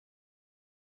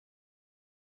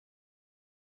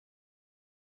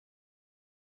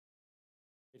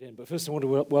But first I want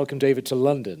to welcome David to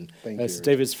London. Thank you. It's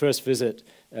David's first visit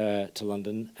to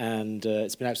London, and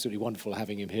it's been absolutely wonderful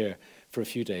having him here for a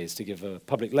few days to give a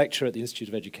public lecture at the Institute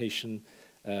of Education.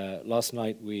 Last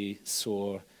night we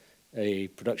saw a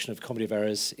production of Comedy of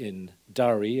Errors in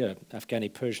Dari,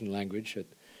 Afghani Persian language at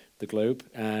the Globe,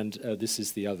 and this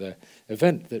is the other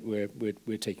event that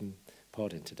we're taking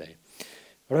part in today.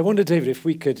 But I wonder, David, if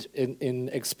we could, in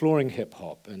exploring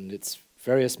hip-hop and its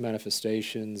various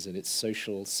manifestations and its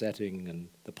social setting and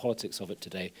the politics of it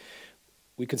today,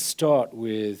 we could start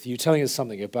with you telling us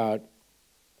something about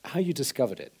how you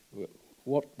discovered it.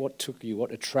 What took you,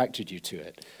 what attracted you to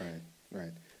it?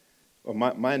 Right. Well,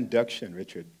 my induction,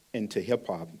 Richard, into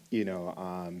hip-hop,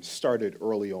 started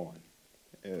early on.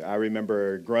 I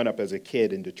remember growing up as a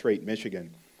kid in Detroit,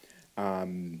 Michigan,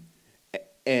 and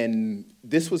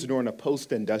this was during a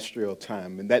post-industrial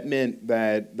time, and that meant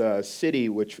that the city,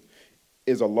 which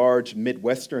is a large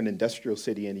Midwestern industrial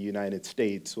city in the United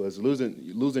States, was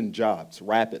losing jobs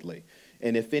rapidly.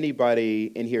 And if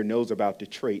anybody in here knows about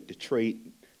Detroit, Detroit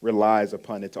relies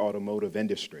upon its automotive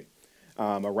industry.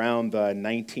 Around the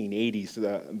 1980s,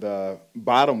 the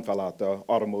bottom fell out the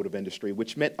automotive industry,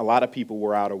 which meant a lot of people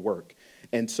were out of work.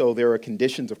 And so there were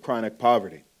conditions of chronic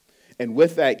poverty. And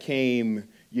with that came,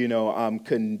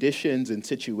 conditions and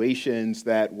situations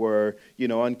that were,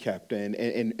 unkept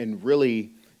and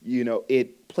really,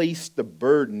 it placed the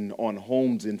burden on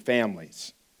homes and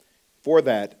families. For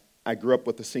that, I grew up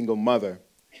with a single mother,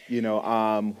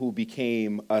 who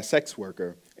became a sex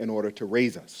worker in order to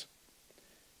raise us.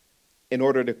 In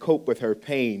order to cope with her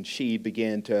pain, she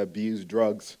began to abuse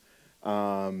drugs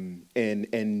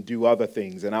and do other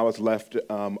things. And I was left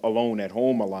alone at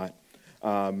home a lot.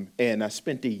 And I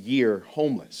spent a year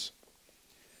homeless.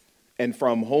 And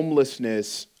from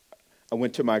homelessness, I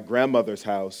went to my grandmother's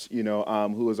house,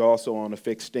 who was also on a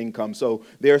fixed income. So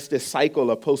there's this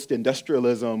cycle of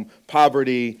post-industrialism,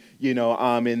 poverty,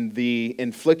 and the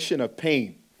infliction of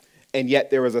pain. And yet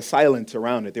there was a silence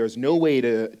around it. There was no way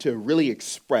to really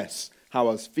express how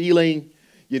I was feeling,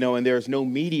 and there was no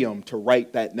medium to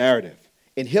write that narrative.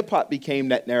 And hip-hop became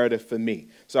that narrative for me.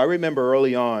 So I remember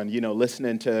early on,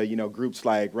 listening to, groups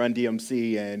like Run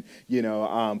DMC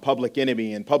and, Public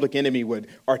Enemy. And Public Enemy would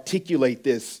articulate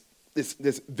this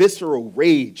visceral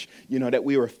rage, that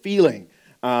we were feeling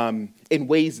in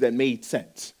ways that made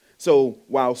sense. So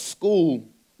while school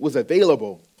was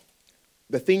available,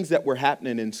 the things that were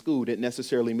happening in school didn't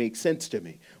necessarily make sense to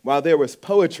me. While there was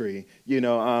poetry,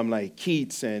 like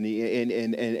Keats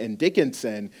and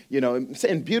Dickinson,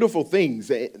 saying beautiful things,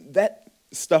 that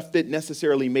stuff didn't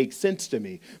necessarily make sense to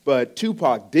me. But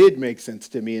Tupac did make sense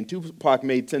to me, and Tupac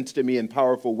made sense to me in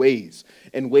powerful ways,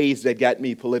 in ways that got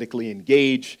me politically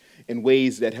engaged, in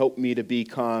ways that helped me to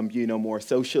become, more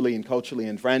socially and culturally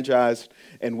enfranchised,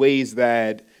 in ways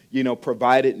that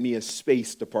provided me a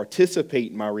space to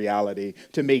participate in my reality,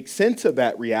 to make sense of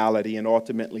that reality and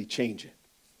ultimately change it.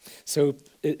 So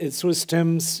it sort of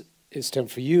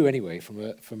stemmed for you anyway,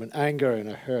 from an anger and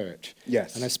a hurt.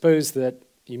 Yes. And I suppose that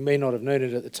you may not have known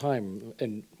it at the time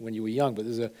and when you were young, but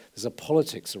there's a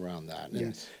politics around that. And,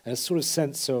 yes. And a sort of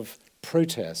sense of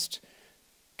protest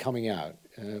coming out,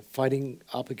 fighting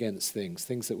up against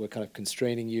things that were kind of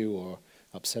constraining you or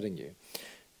upsetting you.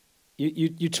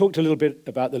 You talked a little bit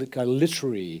about the kind of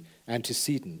literary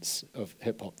antecedents of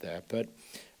hip-hop there, but,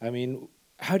 I mean,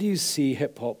 how do you see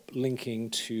hip-hop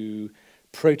linking to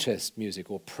protest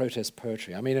music or protest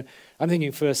poetry? I mean, I'm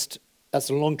thinking first, that's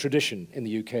a long tradition in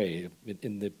the UK.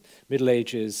 In the Middle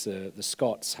Ages, the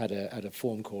Scots had a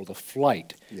form called the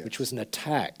flight, yes, which was an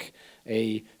attack,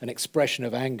 an expression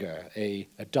of anger, a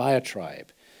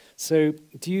diatribe. So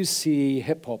do you see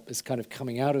hip-hop as kind of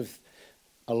coming out of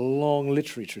a long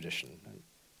literary tradition?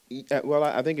 Well,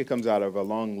 I think it comes out of a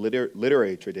long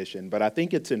literary tradition, but I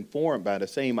think it's informed by the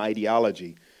same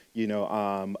ideology,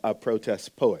 of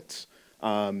protest poets.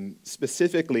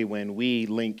 Specifically, when we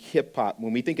link hip-hop,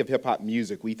 when we think of hip-hop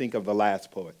music, we think of the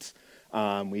last poets.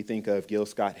 We think of Gil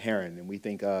Scott-Heron, and we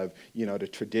think of, the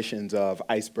traditions of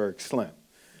Iceberg Slim.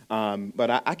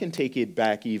 But I can take it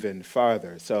back even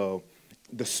farther. So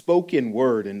the spoken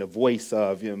word and the voice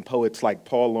of poets like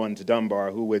Paul Laurence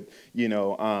Dunbar, who would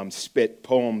spit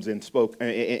poems in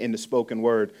the spoken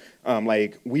word,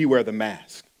 like "We Wear the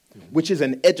Mask," which is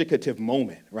an educative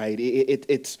moment, right?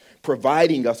 It's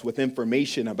providing us with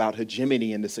information about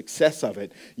hegemony and the success of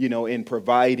it, in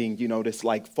providing this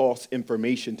like false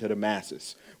information to the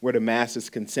masses, where the masses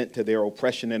consent to their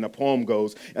oppression. And a poem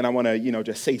goes, and I want to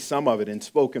just say some of it in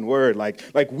spoken word,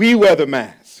 like "We wear the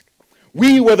mask.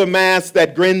 We wear the mask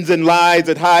that grins and lies,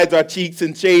 that hides our cheeks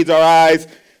and shades our eyes.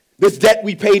 This debt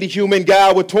we pay to human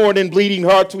guile, with torn and bleeding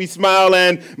hearts we smile,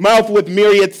 and mouth with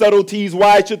myriad subtleties.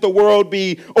 Why should the world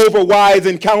be overwise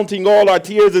in counting all our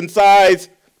tears and sighs?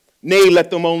 Nay, let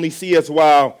them only see us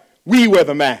while we wear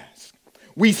the mask.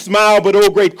 We smile, but, O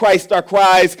great Christ, our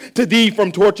cries to thee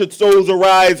from tortured souls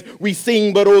arise. We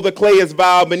sing, but, O the clay is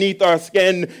vile beneath our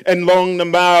skin and long the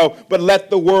bow. But let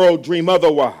the world dream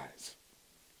otherwise.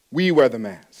 We wear the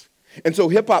mask. And so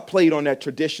hip-hop played on that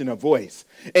tradition of voice.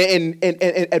 And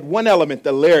at one element,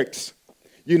 the lyrics,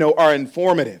 are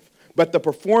informative. But the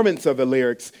performance of the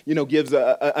lyrics, gives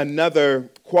another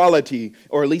quality,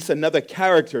 or at least another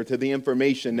character to the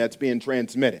information that's being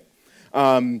transmitted.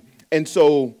 And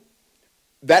so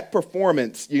that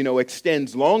performance,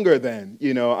 extends longer than,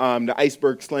 the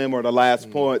Iceberg Slim or the Last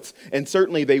Poets, and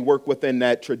certainly they work within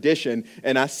that tradition.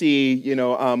 And I see,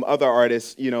 other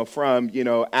artists, from,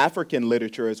 African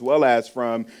literature as well as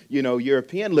from,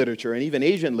 European literature and even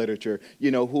Asian literature,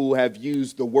 who have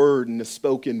used the word and the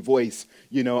spoken voice,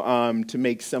 to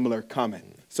make similar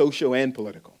comment, social and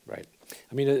political. Right.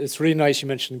 I mean, it's really nice you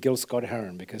mentioned Gil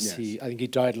Scott-Heron, because Yes. I think he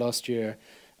died last year.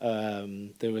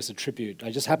 There was a tribute. I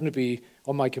just happened to be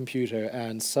on my computer,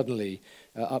 and suddenly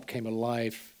up came a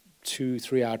live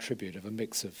 2-3 hour tribute of a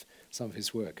mix of some of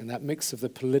his work. And that mix of the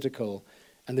political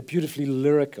and the beautifully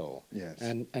lyrical Yes.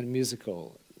 and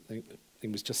musical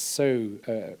thing was just so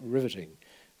riveting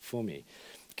for me.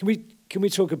 Can we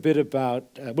talk a bit about,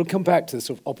 we'll come back to the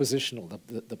sort of oppositional,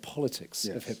 the politics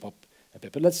Yes. of hip-hop a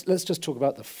bit, but let's just talk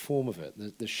about the form of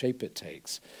it, the shape it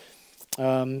takes.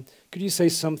 Could you say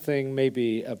something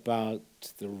maybe about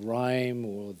the rhyme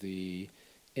or the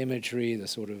imagery, the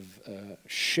sort of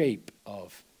shape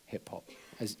of hip-hop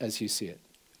as you see it?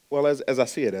 Well, as I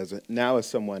see it, as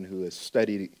someone who has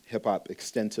studied hip-hop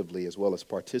extensively as well as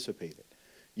participated,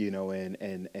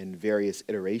 in various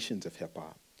iterations of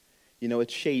hip-hop,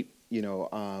 its shape,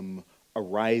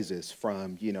 arises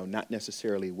from, not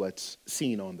necessarily what's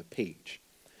seen on the page.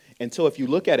 And so if you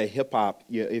look at a hip-hop,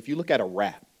 if you look at a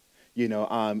rap,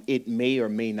 it may or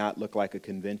may not look like a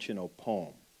conventional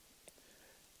poem.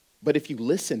 But if you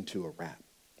listen to a rap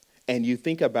and you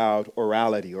think about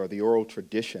orality or the oral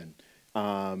tradition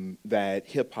that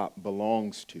hip-hop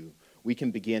belongs to, we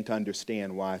can begin to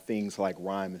understand why things like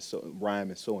rhyme is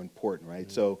so important, right?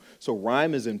 So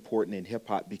rhyme is important in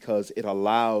hip-hop because it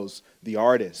allows the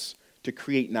artist to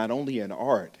create not only an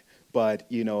art, but,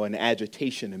 an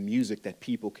agitation, a music that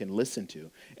people can listen to.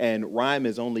 And rhyme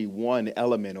is only one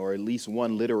element, or at least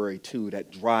one literary tool that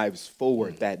drives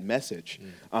forward that message.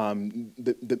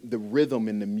 The rhythm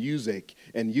in the music,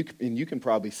 and you can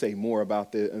probably say more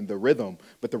about the rhythm,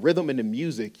 but the rhythm in the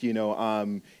music,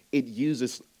 it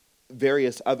uses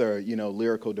various other,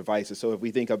 lyrical devices. So if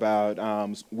we think about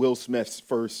Will Smith's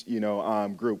first,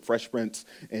 group, Fresh Prince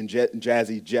and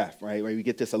Jazzy Jeff, right, where we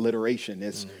get this alliteration,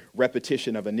 this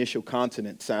repetition of initial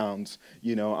consonant sounds,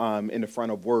 in the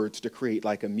front of words to create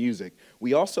like a music.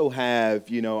 We also have,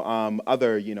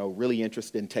 other, really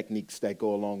interesting techniques that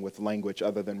go along with language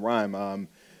other than rhyme.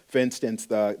 For instance,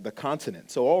 the consonant.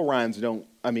 So all words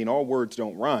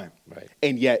don't rhyme, Right.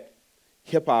 and yet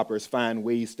hip-hoppers find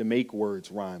ways to make words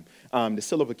rhyme, the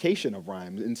syllabification of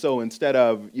rhymes. And so instead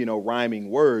of, rhyming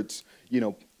words,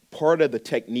 part of the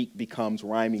technique becomes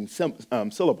rhyming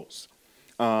syllables.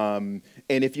 And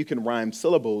if you can rhyme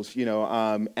syllables,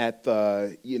 at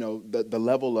the, the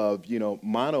level of,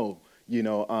 mono,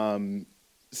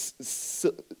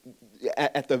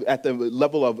 at the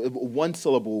level of one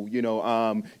syllable,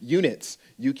 units,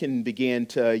 you can begin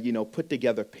to, put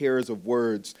together pairs of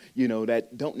words,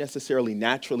 that don't necessarily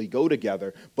naturally go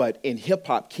together, but in hip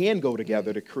hop can go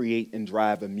together to create and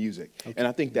drive a music. Okay. And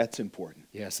I think that's important.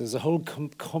 Yes, there's a whole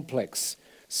complex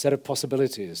set of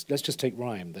possibilities. Let's just take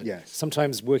rhyme. That Yes.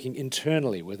 Sometimes working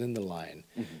internally within the line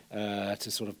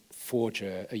to sort of forge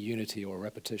a unity or a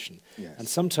repetition. Yes. And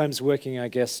sometimes working, I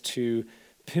guess, to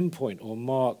pinpoint or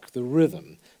mark the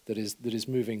rhythm that is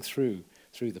moving through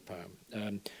the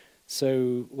poem.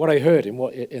 So what I heard in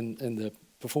the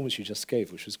performance you just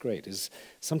gave, which was great, is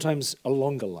sometimes a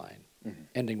longer line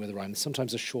ending with a rhyme,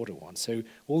 sometimes a shorter one. So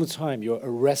all the time you're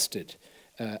arrested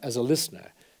as a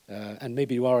listener, and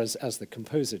maybe you are as the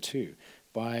composer too,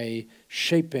 by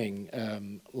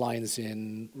shaping lines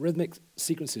in rhythmic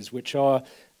sequences which are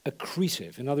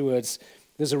accretive. In other words,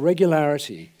 there's a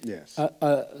regularity Yes. sort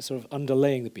of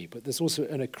underlaying the beat, but there's also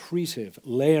an accretive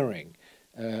layering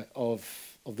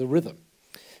of the rhythm.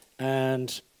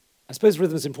 And I suppose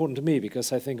rhythm is important to me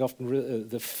because I think often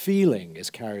the feeling is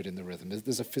carried in the rhythm.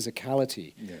 There's a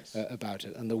physicality Yes. about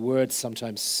it, and the words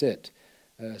sometimes sit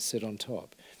on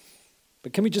top.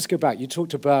 But can we just go back? You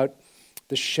talked about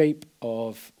the shape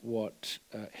of what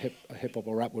hip hop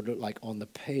or rap would look like on the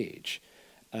page,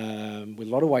 with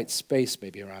a lot of white space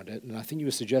maybe around it. And I think you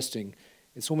were suggesting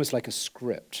it's almost like a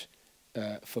script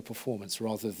for performance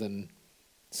rather than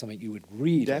something you would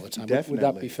read all the time. Would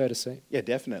that be fair to say? Yeah,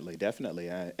 definitely.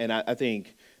 And I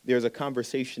think there's a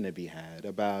conversation to be had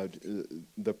about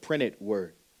the printed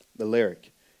word, the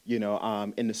lyric,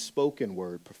 and the spoken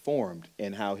word performed,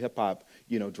 and how hip hop,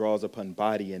 draws upon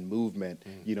body and movement,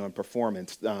 and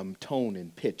performance, tone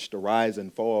and pitch, the rise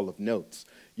and fall of notes,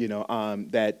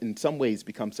 that in some ways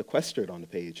become sequestered on the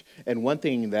page. And one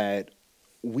thing that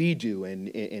we do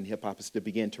in hip-hop is to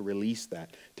begin to release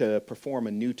that, to perform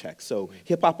a new text. So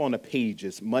hip-hop on a page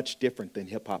is much different than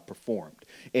hip-hop performed,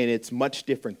 and it's much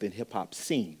different than hip-hop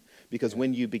seen, because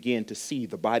when you begin to see,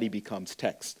 the body becomes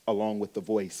text, along with the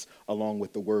voice, along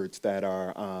with the words that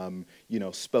are,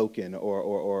 spoken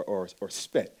or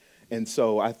spit. And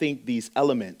so I think these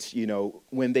elements,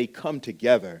 when they come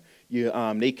together,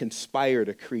 they conspire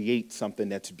to create something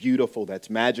that's beautiful, that's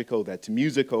magical, that's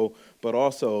musical, but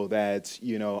also that's,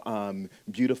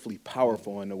 beautifully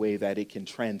powerful in a way that it can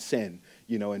transcend,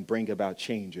 and bring about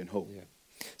change and hope. Yeah.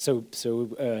 So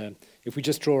if we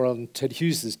just draw on Ted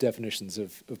Hughes's definitions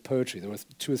of poetry, there were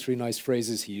 2 or 3 nice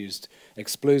phrases he used: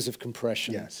 explosive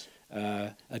compression, yes.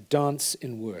 A dance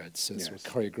in words, so yes. sort of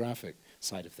choreographic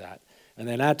side of that. And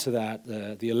then add to that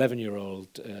the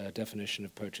 11-year-old definition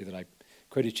of poetry that I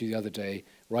quoted to you the other day: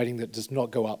 writing that does not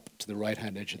go up to the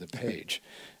right-hand edge of the page,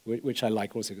 which I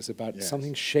like also, because it's about yes.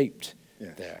 something shaped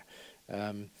yes. there.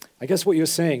 I guess what you're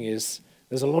saying is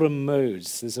there's a lot of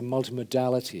modes, there's a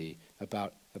multimodality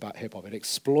about hip-hop. It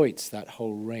exploits that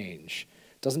whole range.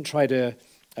 Doesn't try to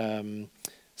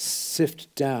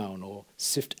sift down or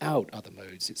sift out other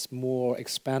modes. It's more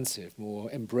expansive,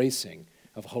 more embracing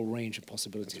of a whole range of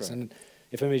possibilities. That's right. And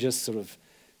if I may just sort of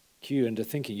cue into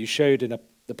thinking, you showed in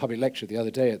the public lecture the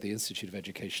other day at the Institute of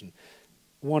Education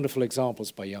wonderful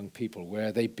examples by young people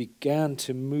where they began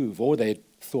to move, or they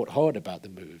thought hard about the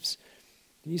moves.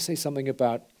 Can you say something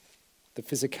about the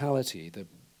physicality,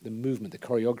 the movement, the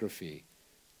choreography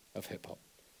of hip-hop?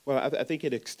 Well, I think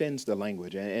it extends the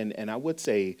language, and I would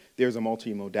say there's a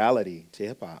multimodality to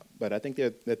hip-hop, but I think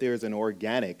that there's an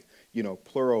organic,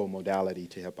 plural modality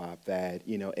to hip-hop that,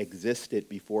 existed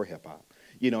before hip-hop.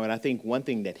 And I think one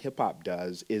thing that hip-hop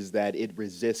does is that it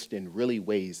resists in really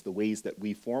ways, the ways that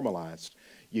we formalized,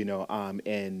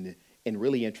 and in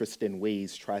really interesting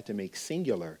ways try to make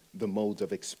singular the modes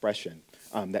of expression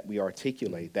that we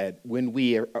articulate, that when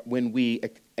we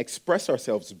express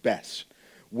ourselves best,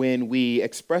 when we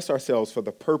express ourselves for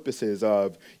the purposes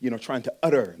of, trying to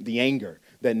utter the anger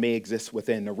that may exist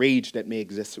within, the rage that may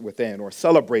exist within, or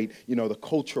celebrate, the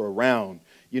culture around,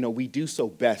 we do so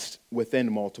best within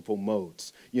multiple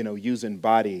modes, using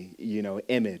body,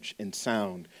 image and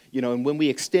sound, and when we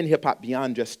extend hip-hop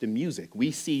beyond just the music,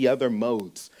 we see other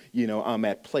modes,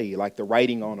 at play, like the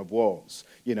writing on of walls,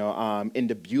 in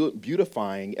the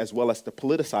beautifying as well as the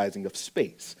politicizing of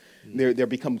space. There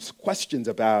becomes questions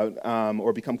about,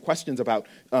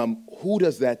 who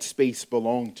does that space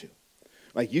belong to?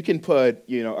 Like, you can put,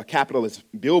 a capitalist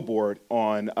billboard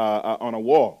on a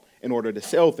wall in order to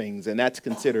sell things, and that's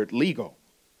considered legal.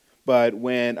 But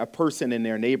when a person in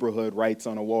their neighborhood writes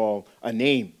on a wall a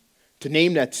name, to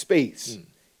name that space,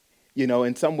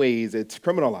 in some ways it's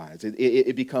criminalized.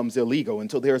 It becomes illegal. And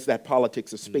so there's that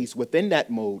politics of space within that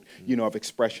mode, of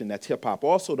expression that's hip-hop.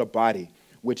 Also the body,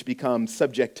 which becomes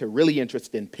subject to really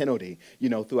interesting penalty,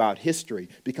 throughout history,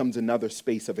 becomes another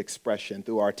space of expression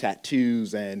through our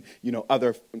tattoos and,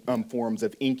 other forms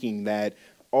of inking that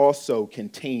also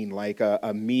contain like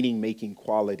a meaning-making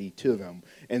quality to them.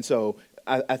 And so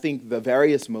I think the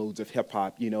various modes of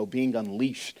hip-hop, being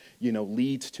unleashed,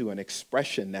 leads to an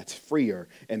expression that's freer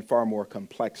and far more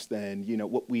complex than,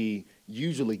 what we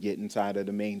usually get inside of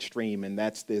the mainstream, and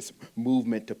that's this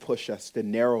movement to push us to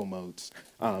narrow modes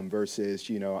versus,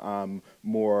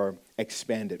 more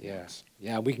expanded ones.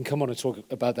 Yeah, we can come on and talk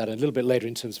about that a little bit later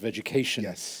in terms of education.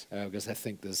 Yes. Because I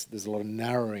think there's a lot of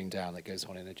narrowing down that goes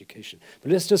on in education.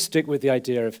 But let's just stick with the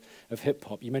idea of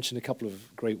hip-hop. You mentioned a couple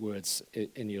of great words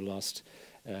in your last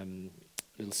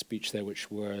little speech there, which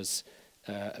was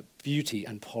beauty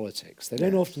and politics. They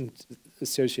don't often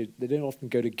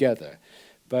go together.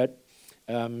 But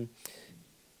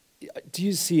do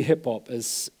you see hip-hop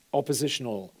as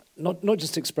oppositional, not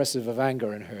just expressive of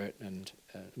anger and hurt and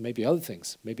maybe other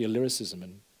things, maybe a lyricism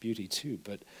and beauty too,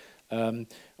 but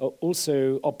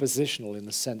also oppositional in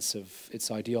the sense of its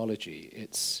ideology,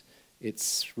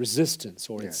 its resistance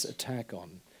or its attack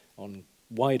on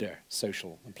wider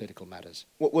social and political matters?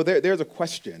 Well, there's a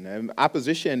question.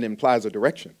 Opposition implies a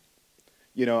direction.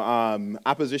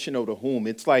 Oppositional to whom?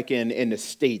 It's like in the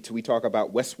States, we talk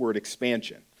about westward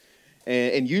expansion.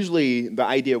 And usually the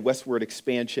idea of westward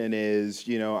expansion is,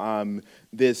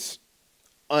 this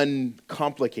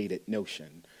uncomplicated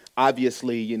notion.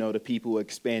 Obviously, the people who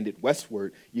expanded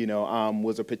westward,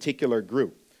 was a particular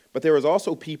group. But there was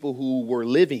also people who were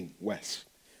living west.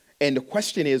 And the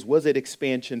question is, was it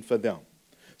expansion for them?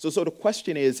 So the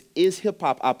question is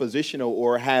hip-hop oppositional,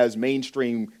 or has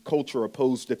mainstream culture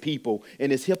opposed to people?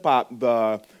 And is hip-hop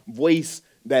the voice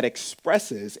that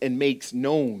expresses and makes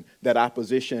known that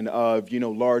opposition of,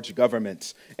 large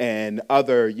governments and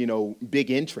other,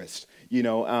 big interests,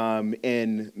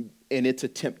 in its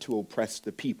attempt to oppress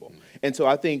the people? And so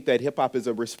I think that hip-hop is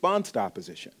a response to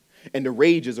opposition. And the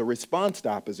rage is a response to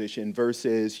opposition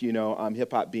versus,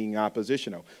 hip-hop being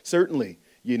oppositional. Certainly,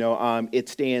 it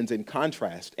stands in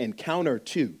contrast and counter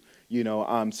to,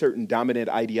 certain dominant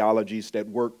ideologies that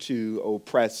work to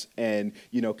oppress and,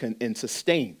 and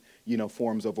sustain,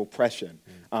 forms of oppression.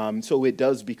 So it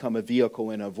does become a vehicle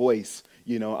and a voice,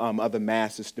 of the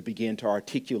masses to begin to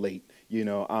articulate,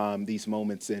 these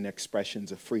moments and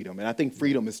expressions of freedom. And I think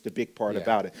freedom is the big part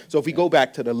about it. So if we go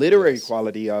back to the literary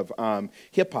quality of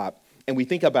hip-hop, and we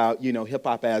think about,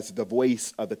 hip-hop as the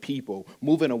voice of the people,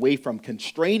 moving away from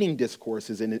constraining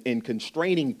discourses and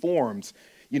constraining forms,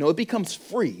 it becomes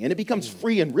free. And it becomes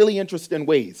free in really interesting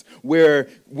ways, where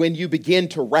when you begin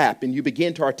to rap and you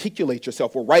begin to articulate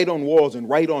yourself or write on walls and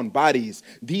write on bodies,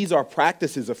 these are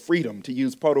practices of freedom, to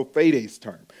use Paulo Freire's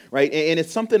term, right? And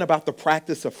it's something about the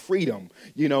practice of freedom,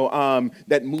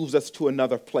 that moves us to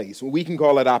another place. We can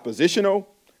call it oppositional.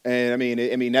 And I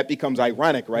mean that becomes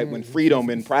ironic, right? When freedom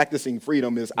and practicing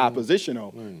freedom is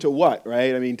oppositional to what,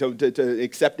 right? I mean, to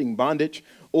accepting bondage,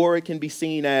 or it can be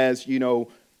seen as,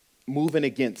 moving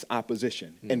against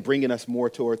opposition and bringing us more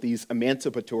toward these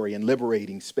emancipatory and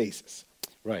liberating spaces.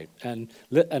 Right, and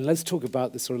let's talk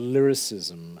about the sort of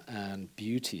lyricism and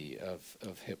beauty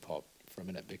of hip hop for a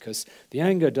minute, because the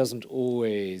anger doesn't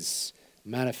always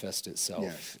manifest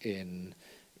itself in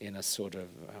a sort of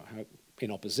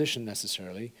in opposition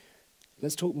necessarily.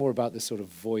 Let's talk more about this sort of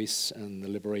voice and the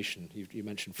liberation. You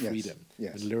mentioned freedom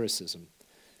and lyricism.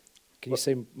 Can you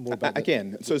say more about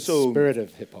the spirit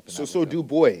of hip-hop? So Du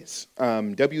Bois,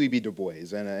 W.E.B. Du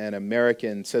Bois, an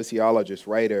American sociologist,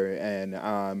 writer,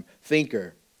 and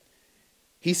thinker,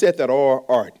 he said that all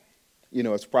art,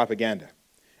 is propaganda.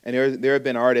 And there have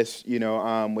been artists,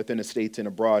 within the States and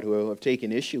abroad who have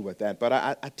taken issue with that. But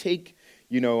I take,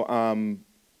 Du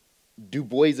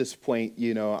Bois's point,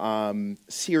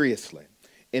 seriously,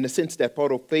 in the sense that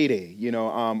Paulo Freire,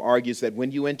 argues that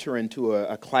when you enter into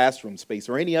a classroom space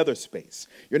or any other space,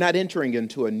 you're not entering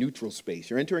into a neutral space.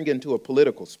 You're entering into a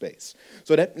political space.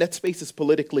 So that space is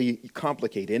politically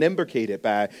complicated and imbricated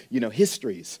by,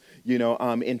 histories,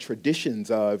 and traditions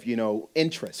of,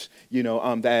 interests,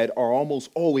 that are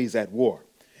almost always at war.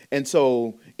 And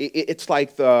so it's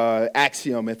like the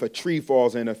axiom, if a tree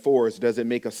falls in a forest, does it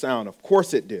make a sound? Of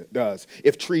course it does,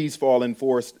 if trees fall in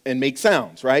forest and make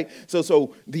sounds, right?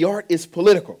 So the art is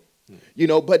political,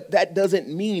 but that doesn't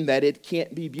mean that it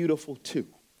can't be beautiful too,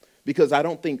 because I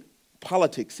don't think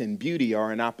politics and beauty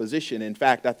are in opposition. In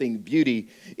fact, I think beauty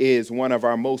is one of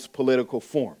our most political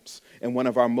forms and one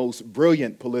of our most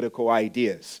brilliant political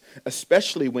ideas,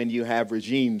 especially when you have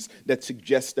regimes that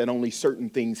suggest that only certain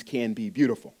things can be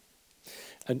beautiful.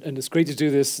 And it's great to do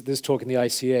this talk in the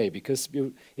ICA, because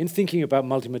in thinking about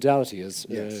multimodality,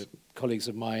 as colleagues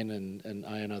of mine and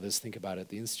I and others think about at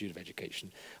the Institute of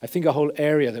Education, I think a whole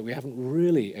area that we haven't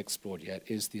really explored yet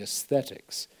is the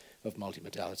aesthetics of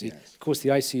multimodality. Of course, the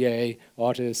ICA,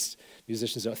 artists,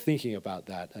 musicians are thinking about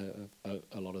that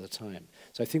a lot of the time.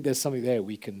 So I think there's something there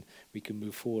we can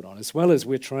move forward on, as well as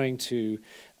we're trying to,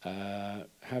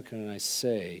 how can I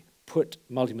say, put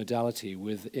multimodality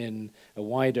within a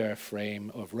wider frame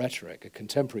of rhetoric, a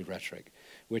contemporary rhetoric,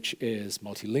 which is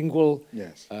multilingual,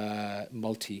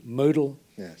 multimodal,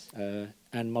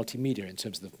 and multimedia in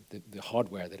terms of the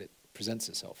hardware that it presents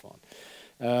itself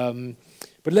on.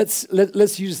 But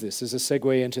let's use this as a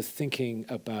segue into thinking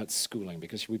about schooling,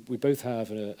 because we both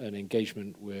have an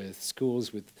engagement with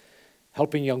schools, with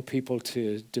helping young people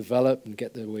to develop and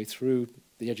get their way through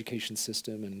the education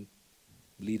system and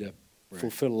lead a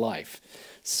fulfill life.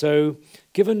 So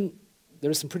given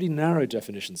there are some pretty narrow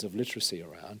definitions of literacy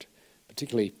around,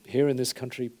 particularly here in this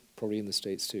country, probably in the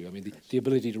States too. I mean, the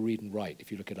ability to read and write, if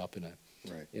you look it up in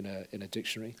a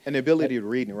dictionary. And the ability to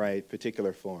read and write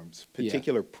particular forms,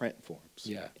 particular print forms.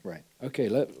 Right. Okay,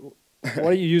 why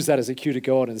don't you use that as a cue to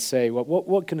go on and say, well,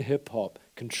 what can hip-hop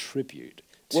contribute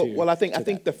to Well, I think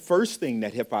that? the first thing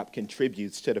that hip hop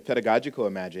contributes to the pedagogical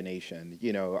imagination,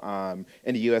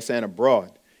 in the U.S. and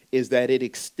abroad, is that it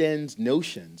extends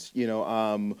notions,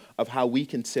 of how we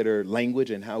consider language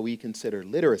and how we consider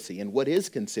literacy, and what is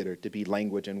considered to be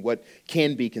language and what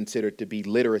can be considered to be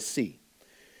literacy.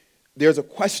 There's a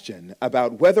question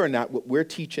about whether or not what we're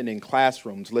teaching in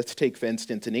classrooms, let's take, for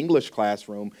instance, an English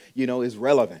classroom, is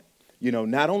relevant,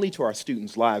 not only to our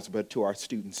students' lives, but to our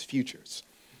students' futures.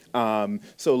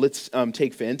 So let's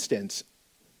take, for instance,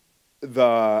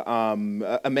 a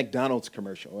McDonald's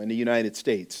commercial in the United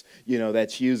States,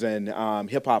 that's using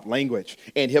hip-hop language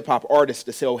and hip-hop artists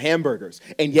to sell hamburgers,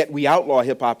 and yet we outlaw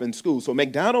hip-hop in schools. So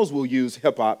McDonald's will use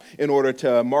hip-hop in order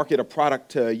to market a product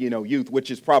to, youth,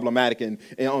 which is problematic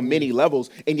on many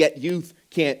levels, and yet youth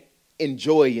can't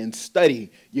enjoy and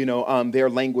study, their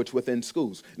language within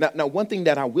schools. Now, one thing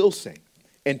that I will say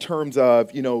in terms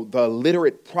of, the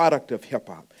literate product of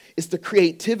hip-hop is the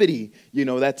creativity,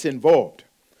 that's involved.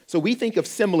 So we think of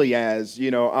simile as,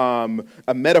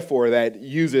 a metaphor that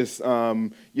uses,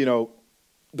 the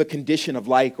condition of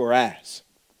like or as.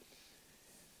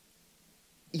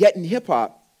 Yet in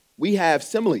hip-hop, we have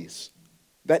similes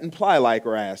that imply like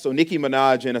or as. So Nicki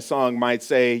Minaj in a song might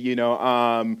say,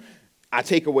 I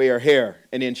take away her hair,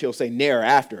 and then she'll say nair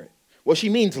after it. Well, she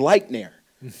means like nair.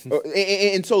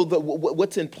 And so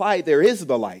what's implied there is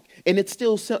the like, and it's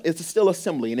still a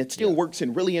simile, and it still works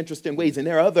in really interesting ways. And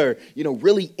there are other,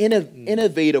 really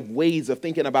innovative ways of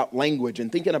thinking about language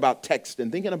and thinking about text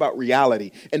and thinking about reality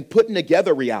and putting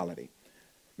together reality.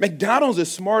 McDonald's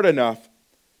is smart enough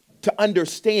to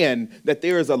understand that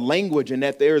there is a language and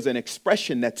that there is an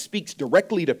expression that speaks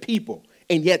directly to people,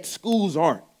 and yet schools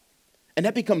aren't. And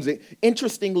that becomes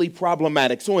interestingly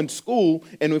problematic. So in school,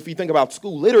 and if you think about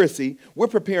school literacy, we're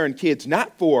preparing kids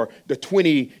not for the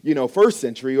 21st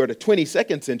century or the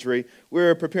 22nd century.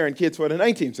 We're preparing kids for the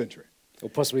 19th century. Or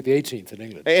possibly the 18th in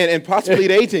England. And possibly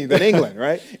the 18th in England,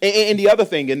 right? And the other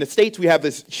thing, in the States, we have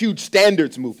this huge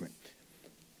standards movement.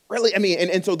 Really,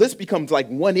 and so this becomes like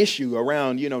one issue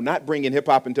around, not bringing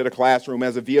hip-hop into the classroom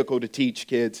as a vehicle to teach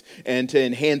kids and to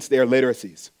enhance their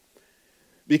literacies,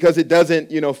 because it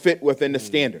doesn't, fit within the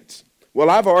standards. Well,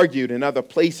 I've argued in other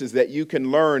places that you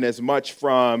can learn as much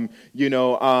from,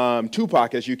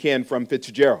 Tupac as you can from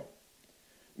Fitzgerald.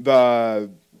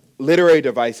 The literary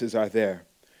devices are there.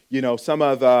 Some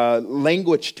of the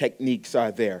language techniques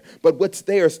are there. But what's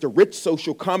there is the rich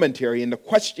social commentary, and the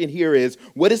question here is,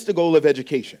 what is the goal of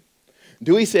education?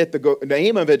 Dewey said the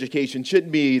aim of education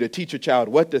shouldn't be to teach a child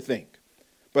what to think,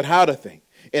 but how to think.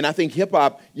 And I think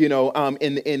hip-hop,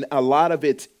 in a lot of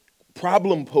its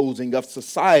problem posing of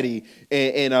society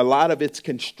and a lot of its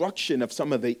construction of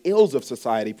some of the ills of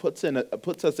society puts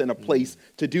us in a place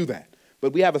to do that.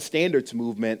 But we have a standards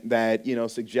movement that,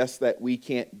 suggests that we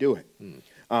can't do it,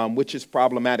 which is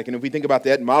problematic. And if we think about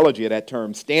the etymology of that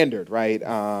term, standard, right,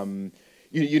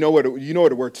 you know where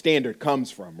the word standard comes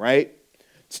from, right?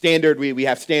 Standard, we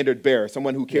have standard bearer,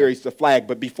 someone who carries the flag.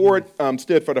 But before it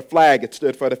stood for the flag, it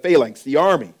stood for the phalanx, the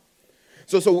army.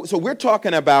 So we're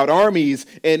talking about armies,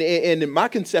 and in my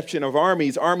conception of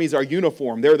armies are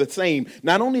uniform. They're the same,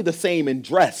 not only the same in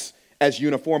dress as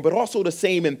uniform, but also the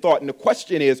same in thought. And the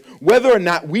question is whether or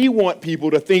not we want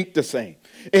people to think the same.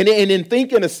 And in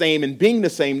thinking the same and being the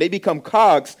same, they become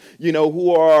cogs,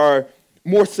 who are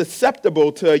more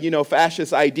susceptible to,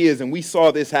 fascist ideas. And we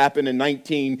saw this happen in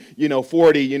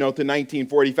 1940, to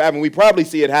 1945. And we probably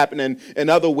see it happening in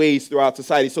other ways throughout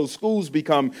society. So schools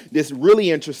become this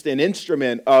really interesting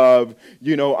instrument of,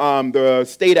 the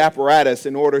state apparatus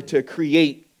in order to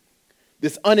create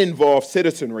this uninvolved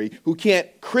citizenry who can't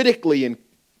critically and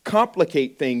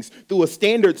complicate things through a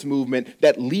standards movement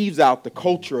that leaves out the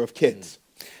culture of kids.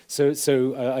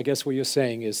 So I guess what you're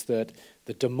saying is that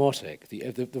the demotic,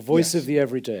 the voice of the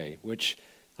everyday, which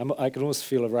I can almost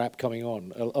feel a rap coming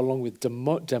on, along with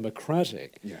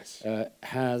democratic,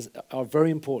 are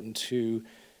very important to,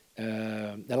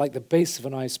 they're like the base of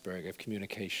an iceberg of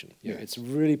communication. It's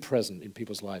really present in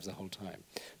people's lives the whole time.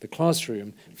 The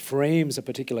classroom frames a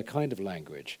particular kind of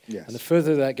language, and the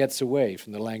further that gets away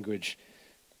from the language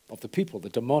of the people, the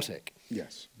demotic,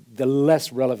 the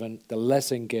less relevant, the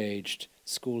less engaged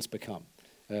schools become.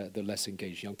 The less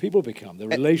engaged young people become, the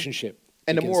relationship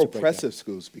and the more oppressive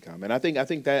schools become. And I think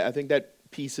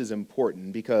that piece is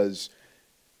important, because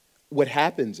what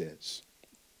happens is,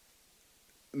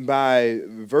 by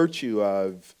virtue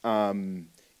of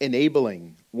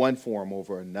enabling one form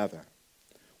over another,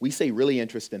 we say really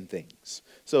interesting things.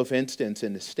 So, for instance,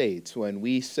 in the States, when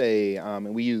we say,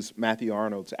 and we use Matthew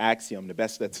Arnold's axiom, the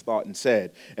best that's thought and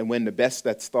said, and when the best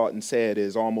that's thought and said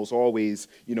is almost always,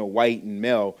 white and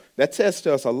male, that says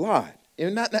to us a lot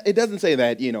And it doesn't say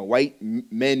that, white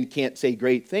men can't say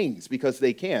great things, because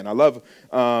they can. I love,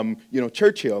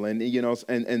 Churchill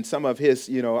and some of his,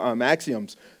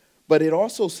 axioms. But it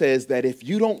also says that if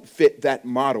you don't fit that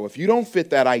model, if you don't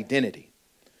fit that identity,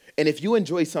 and if you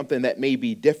enjoy something that may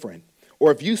be different,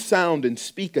 or if you sound and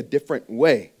speak a different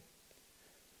way,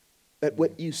 that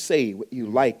what you say, what you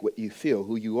like, what you feel,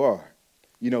 who you are,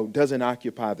 doesn't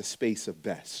occupy the space of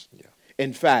best. Yeah.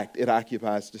 In fact, it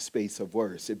occupies the space of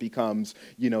worse. It becomes,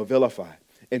 vilified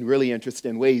in really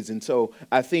interesting ways. And so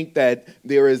I think that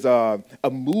there is a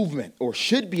movement, or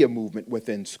should be a movement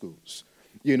within schools,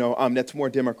 that's more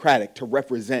democratic, to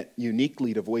represent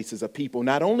uniquely the voices of people,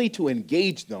 not only to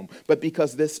engage them, but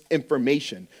because this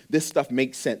information, this stuff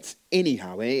makes sense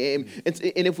anyhow. And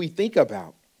if we think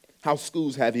about how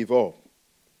schools have evolved,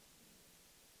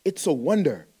 it's a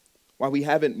wonder why we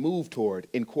haven't moved toward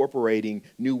incorporating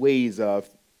new ways of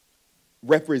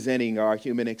representing our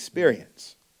human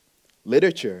experience.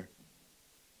 Literature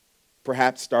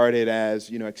perhaps started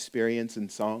as, experience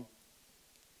and song.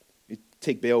 You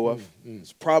take Beowulf.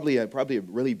 It's probably a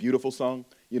really beautiful song,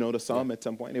 to some at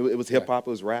some point. It was hip-hop, it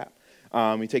was rap.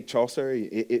 You take Chaucer,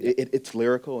 it's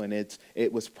lyrical, and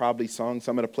it was probably sung.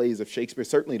 Some of the plays of Shakespeare,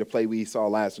 certainly the play we saw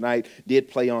last night, did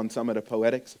play on some of the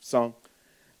poetics of song.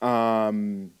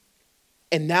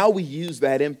 And now we use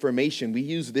that information, we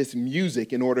use this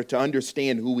music in order to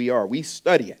understand who we are. We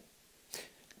study it.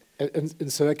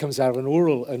 And so that comes out of an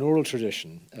oral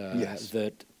tradition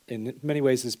that in many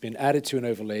ways has been added to and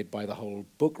overlaid by the whole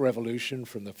book revolution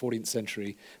from the 14th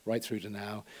century right through to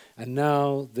now, and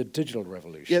now the digital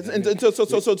revolution. Yes, and so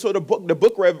the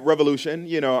book revolution,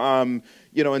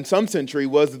 in some century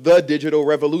was the digital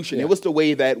revolution. Yeah. It was the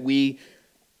way that we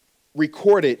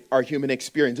recorded our human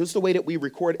experience. It was the way that we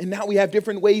record, and now we have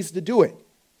different ways to do it.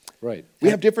 Right. We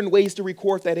have different ways to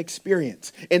record that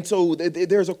experience. And so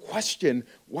there's a question,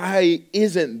 why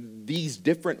isn't these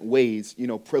different ways,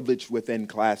 privileged within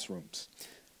classrooms?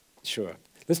 Sure.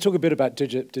 Let's talk a bit about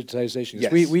digitization.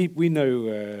 Yes. We know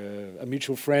a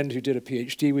mutual friend who did a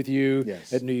PhD with you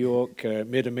at New York,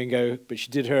 Mia Domingo, but she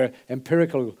did her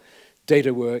empirical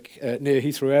data work near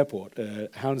Heathrow Airport,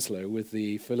 Hounslow, with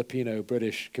the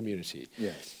Filipino-British community.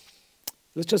 Yes.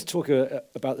 Let's just talk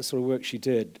about the sort of work she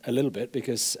did a little bit,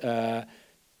 because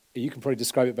you can probably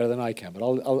describe it better than I can, but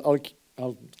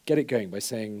I'll get it going by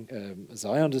saying, as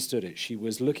I understood it, she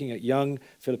was looking at young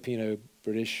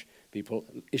Filipino-British people,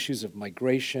 issues of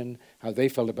migration, how they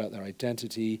felt about their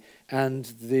identity, and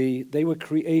they were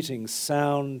creating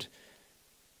sound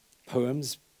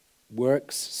poems,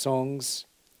 works, songs,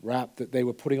 rap that they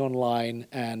were putting online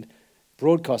and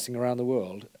broadcasting around the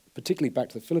world, particularly back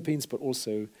to the Philippines, but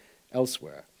also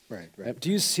elsewhere. Right. Do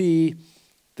you see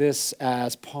this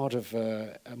as part of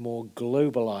a more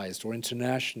globalized or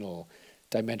international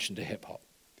dimension to hip-hop?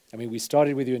 I mean, we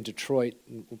started with you in Detroit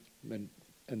and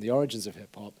the origins of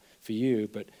hip-hop for you,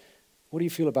 but what do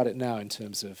you feel about it now in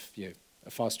terms of a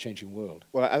fast-changing world?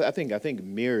 Well, I think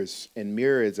Mir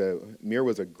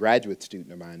was a graduate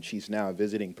student of mine. She's now a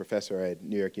visiting professor at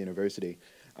New York University.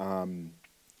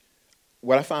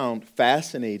 What I found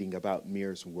fascinating about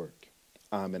Mir's work,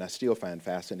 and I still find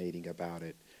fascinating about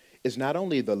it, is not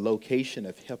only the location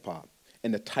of hip-hop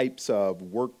and the types of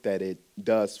work that it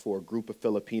does for a group of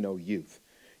Filipino youth,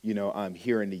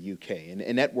 here in the UK.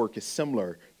 And that work is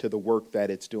similar to the work that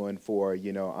it's doing for,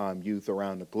 youth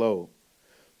around the globe.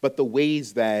 But the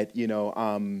ways that,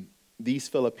 these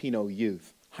Filipino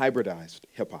youth hybridized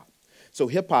hip-hop. So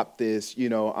hip-hop, this,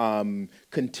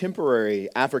 contemporary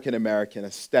African-American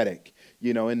aesthetic,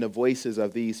 in the voices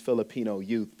of these Filipino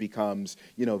youth becomes,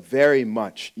 very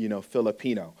much,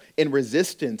 Filipino, in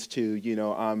resistance to,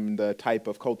 the type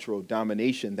of cultural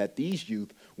domination that these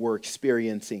youth were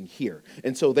experiencing here.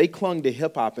 And so they clung to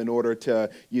hip-hop in order to,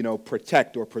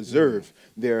 protect or preserve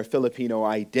their Filipino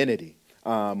identity,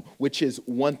 which is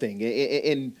one thing.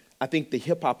 And I think the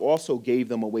hip-hop also gave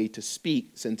them a way to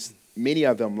speak, since many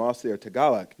of them lost their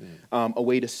Tagalog, a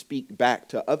way to speak back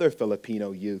to other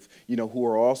Filipino youth, who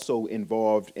are also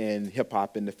involved in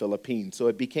hip-hop in the Philippines. So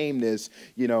it became this,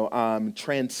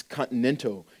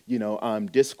 transcontinental,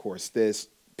 discourse, this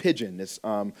pidgin, this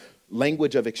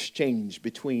language of exchange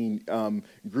between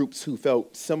groups who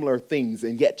felt similar things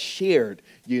and yet shared,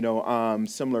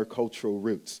 similar cultural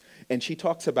roots. And she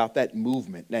talks about that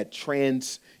movement, that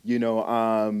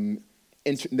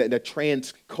that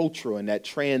trans-cultural and that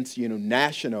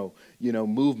trans-national,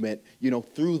 movement,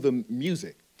 through the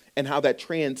music, and how that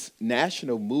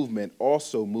transnational movement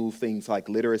also moved things like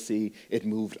literacy, it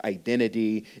moved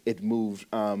identity, it moved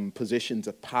positions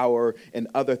of power and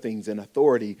other things and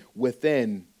authority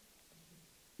within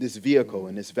vehicle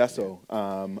and this vessel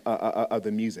of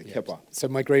the music, hip hop. So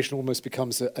migration almost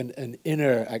becomes an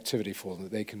inner activity for them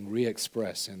that they can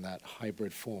re-express in that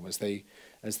hybrid form as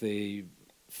they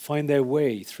find their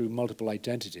way through multiple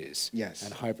identities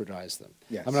and hybridize them.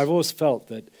 Yes. I mean, I've always felt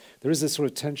that there is this sort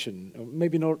of tension, or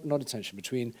maybe not a tension,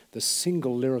 between the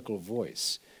single lyrical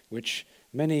voice, which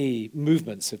many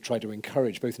movements have tried to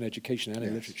encourage, both in education and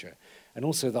in literature, and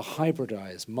also the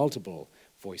hybridized multiple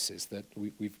voices that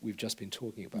we've just been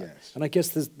talking about. Yes. And I guess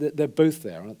they're both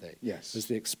there, aren't they? Yes. There's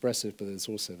the expressive, but there's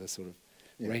also the sort of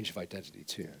range of identity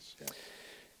too. Yes. Yeah.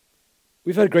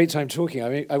 We've had a great time talking. I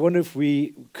mean, I wonder if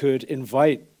we could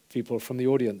invite people from the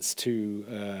audience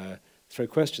to throw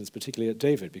questions, particularly at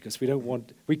David, because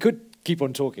we could keep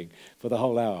on talking for the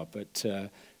whole hour, but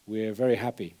we're very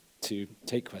happy to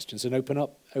take questions and open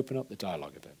up the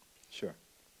dialogue a bit. Sure.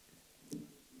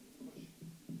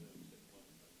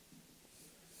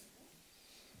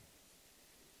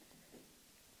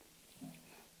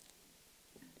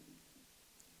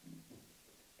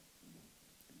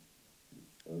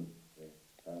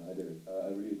 Hi, David.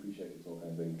 I really appreciate this whole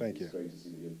kind of thing. Thank you. It's great to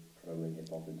see that you're trying to bring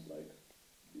hip-hop into, like,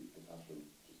 the classroom,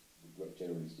 just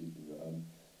generally speaking.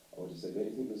 I want to say,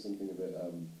 don't you think there's something a bit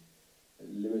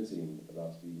limiting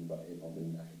about speaking about hip-hop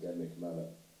in an academic manner?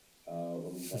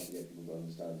 When we try to get people to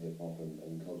understand hip-hop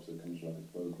and culture that comes from, like, a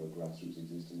folk or a grassroots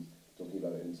existence, talking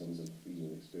about it in terms of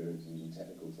freedom of experience and using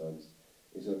technical terms,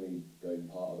 is only going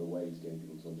part of the way to getting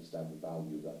people to understand the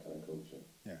value of that kind of culture.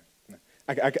 Yeah.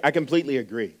 I completely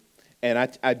agree. And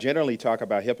I generally talk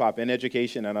about hip-hop in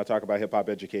education, and I talk about hip-hop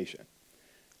education.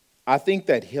 I think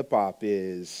that hip-hop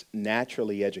is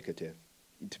naturally educative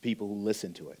to people who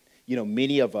listen to it. You know,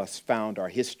 many of us found our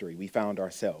history. We found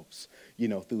ourselves, you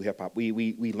know, through hip-hop.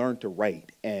 We learned to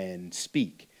write and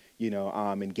speak, you know,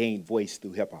 and gain voice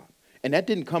through hip-hop. And that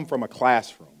didn't come from a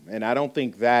classroom. And I don't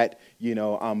think that, you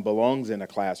know, belongs in a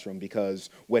classroom,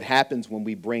 because what happens when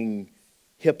we bring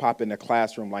hip-hop in a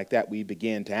classroom like that, we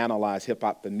begin to analyze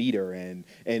hip-hop the meter, and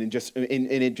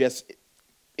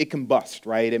it combusts,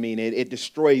 right? I mean, it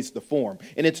destroys the form,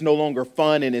 and it's no longer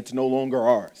fun, and it's no longer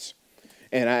ours.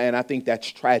 And I think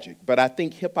that's tragic. But I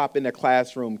think hip-hop in the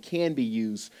classroom can be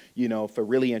used, you know, for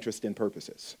really interesting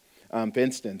purposes. For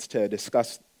instance, to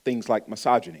discuss things like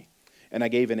misogyny. And I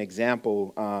gave an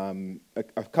example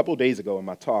a couple days ago in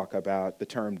my talk about the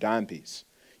term dime piece,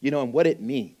 you know, and what it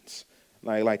means.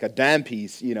 Like a dime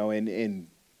piece, you know, in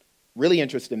really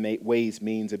interesting ways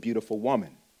means a beautiful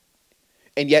woman.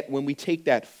 And yet when we take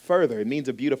that further, it means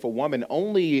a beautiful woman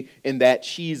only in that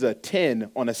she's a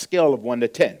 10 on a scale of 1 to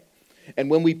 10.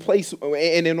 And when we place,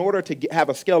 and in order to have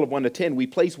a scale of 1 to 10, we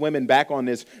place women back on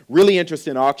this really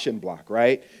interesting auction block,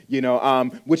 right? You know,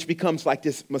 which becomes like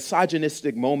this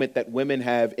misogynistic moment that women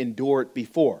have endured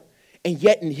before. And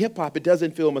yet in hip-hop, it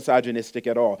doesn't feel misogynistic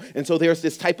at all. And so there's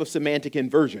this type of semantic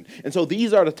inversion. And so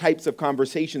these are the types of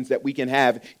conversations that we can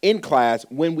have in class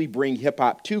when we bring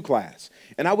hip-hop to class.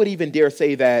 And I would even dare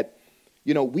say that,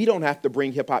 you know, we don't have to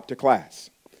bring hip-hop to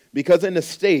class. Because in the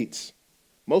States,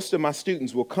 most of my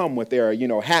students will come with their, you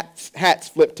know, hats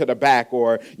flipped to the back,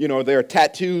 or, you know, their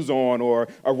tattoos on, or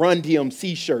a Run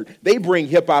DMC shirt. They bring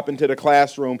hip-hop into the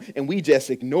classroom, and we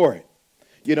just ignore it.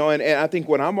 You know, and I think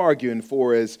what I'm arguing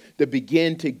for is to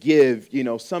begin to give, you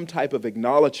know, some type of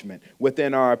acknowledgement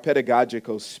within our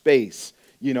pedagogical space,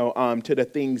 you know, to the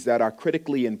things that are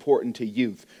critically important to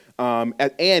youth,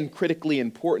 and critically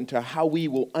important to how we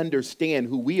will understand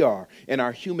who we are and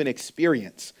our human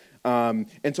experience. And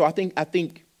so I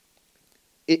think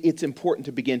it's important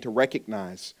to begin to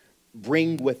recognize,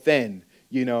 bring within,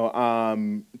 you know,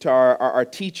 to our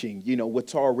teaching, you know,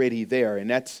 what's already there. And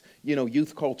that's, you know,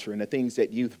 youth culture and the things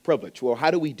that youth privilege. Well,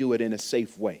 how do we do it in a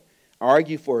safe way? I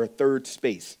argue for a third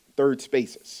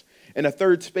spaces. And a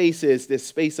third space is this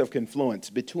space of confluence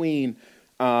between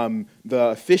the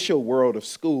official world of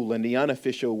school and the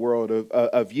unofficial world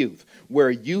of youth,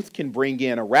 where youth can bring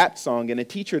in a rap song and a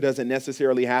teacher doesn't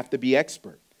necessarily have to be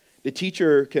expert. The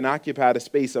teacher can occupy the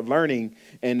space of learning,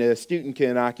 and the student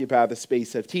can occupy the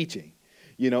space of teaching.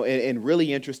 You know, and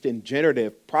really interesting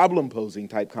generative problem-posing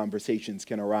type conversations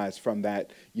can arise from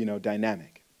that, you know,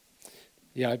 dynamic.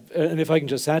 Yeah, and if I can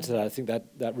just add to that, I think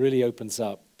that really opens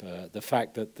up the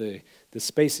fact that the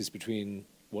spaces between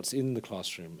what's in the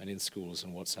classroom and in schools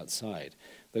and what's outside,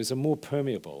 those are more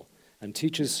permeable, and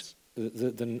teachers,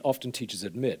 than often teachers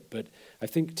admit, but I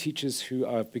think teachers who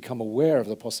have become aware of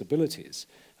the possibilities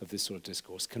of this sort of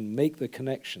discourse can make the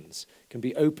connections, can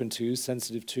be open to,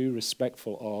 sensitive to,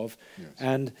 respectful of,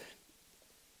 and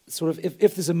sort of,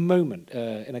 if there's a moment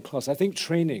in a class, I think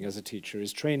training as a teacher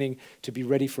is training to be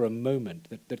ready for a moment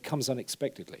that comes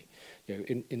unexpectedly, you know,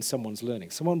 in someone's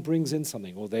learning. Someone brings in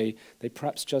something, or they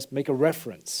perhaps just make a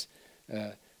reference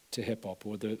to hip hop,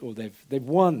 or they've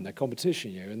won a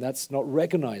competition, you know, and that's not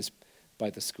recognized by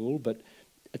the school, but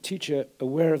a teacher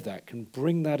aware of that can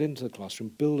bring that into the classroom,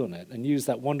 build on it, and use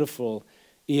that wonderful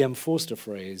E.M. Forster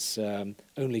phrase,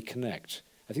 only connect.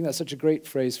 I think that's such a great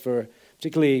phrase for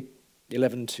particularly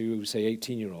 11 to, say,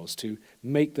 18-year-olds, to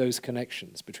make those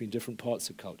connections between different parts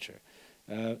of culture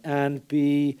and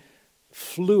be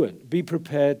fluent, be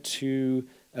prepared to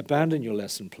abandon your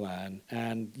lesson plan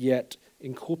and yet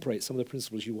incorporate some of the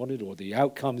principles you wanted or the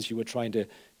outcomes you were trying to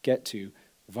get to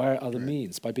via other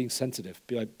means, by being sensitive,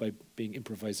 by being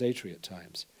improvisatory at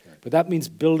times. Right. But that means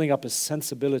building up a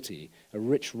sensibility, a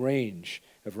rich range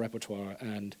of repertoire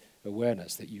and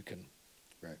awareness that you can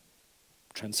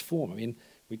transform. I mean,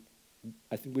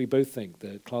 I think we both think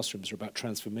that classrooms are about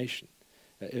transformation.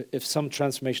 If some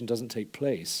transformation doesn't take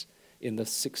place in the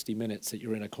 60 minutes that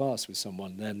you're in a class with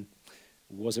someone, then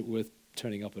was it worth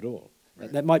turning up at all?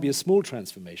 Right. That might be a small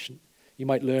transformation. You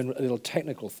might learn a little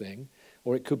technical thing,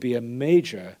 or it could be a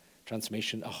major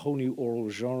transformation, a whole new oral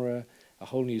genre, a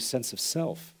whole new sense of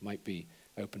self might be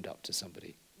opened up to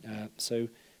somebody. So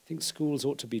I think schools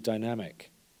ought to be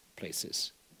dynamic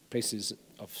places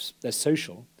of, they're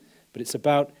social, but it's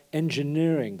about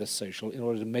engineering the social in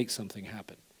order to make something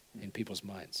happen in people's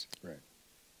minds. Right.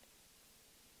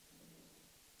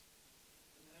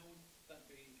 And how would that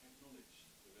be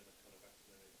acknowledged within a kind of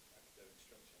academic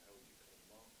structure? How would you kind of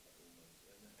mark that almost?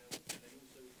 And then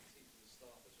also teaching the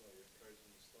staff as well, you're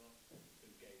encouraging the staff to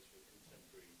engage with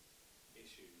contemporary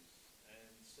issues.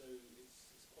 And so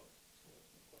it's quite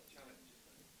a challenge,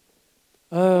 isn't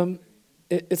it?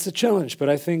 It's a challenge, but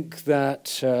I think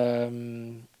that,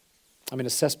 I mean,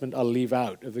 assessment I'll leave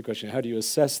out of the question. How do you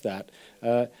assess that?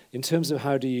 In terms of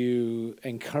how do you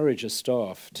encourage a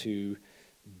staff to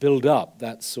build up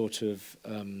that sort of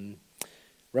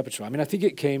repertoire? I mean, I think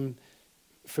it came,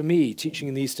 for me, teaching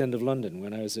in the East End of London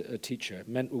when I was a teacher,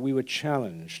 meant we were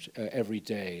challenged every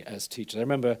day as teachers. I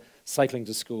remember cycling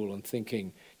to school and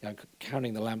thinking, you know,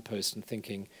 counting the lampposts and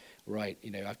thinking, right, you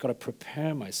know, I've got to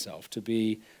prepare myself to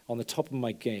be on the top of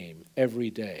my game every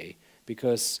day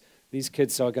because these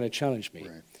kids are going to challenge me.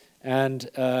 Right. And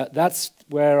that's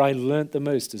where I learned the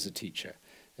most as a teacher,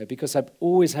 because I'm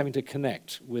always having to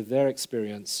connect with their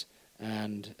experience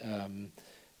and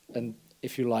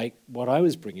if you like, what I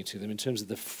was bringing to them in terms of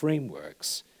the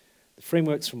frameworks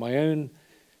for my own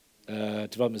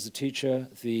development as a teacher,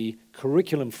 the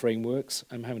curriculum frameworks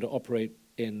I'm having to operate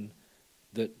in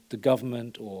that the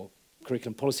government or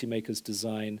curriculum policymakers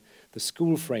design, the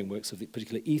school frameworks of the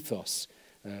particular ethos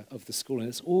of the school, and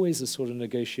it's always a sort of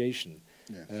negotiation,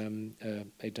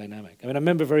 a dynamic. I mean, I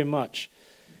remember very much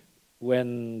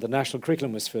when the national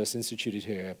curriculum was first instituted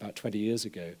here about 20 years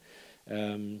ago,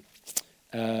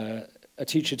 a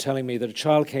teacher telling me that a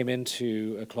child came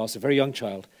into a class, a very young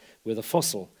child, with a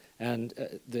fossil, and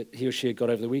that he or she had got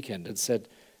over the weekend, and said,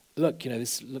 look, you know,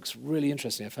 this looks really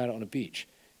interesting, I found it on a beach.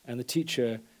 And the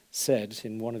teacher said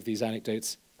in one of these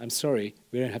anecdotes, I'm sorry,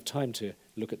 we don't have time to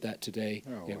look at that today.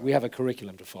 Oh, yeah, wow. We have a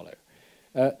curriculum to follow.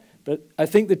 But I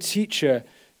think the teacher,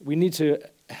 we need to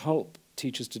help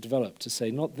teachers to develop, to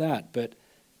say, not that, but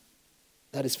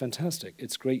that is fantastic.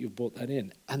 It's great you've brought that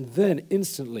in. And then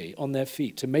instantly on their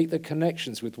feet to make the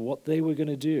connections with what they were going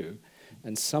to do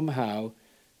and somehow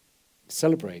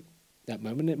celebrate that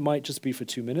moment. It might just be for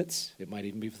 2 minutes. It might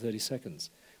even be for 30 seconds.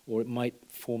 Or it might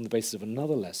form the basis of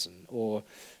another lesson or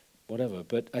whatever.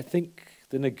 But I think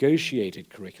the negotiated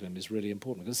curriculum is really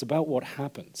important because it's about what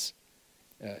happens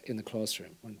in the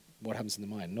classroom and what happens in the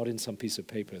mind, not in some piece of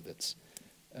paper that's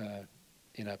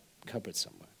in a cupboard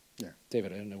somewhere. Yeah.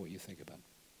 David, I don't know what you think about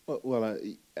it. Well,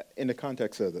 in the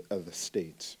context of the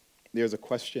states, there's a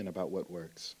question about what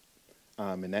works.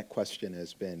 And that question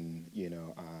has been, you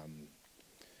know,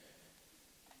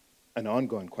 an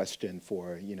ongoing question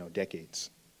for, you know, decades.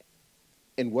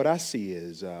 And what I see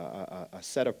is a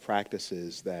set of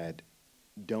practices that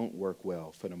don't work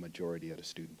well for the majority of the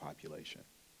student population.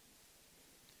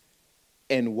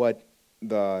 And what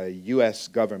the U.S.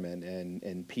 government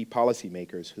and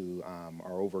policymakers who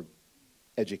are over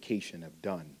education have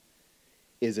done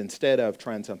is instead of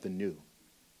trying something new,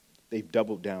 they've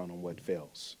doubled down on what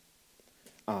fails,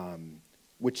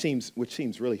 which seems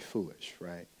really foolish,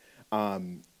 right?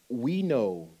 We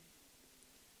know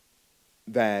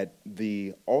that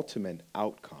the ultimate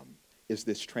outcome is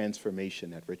this transformation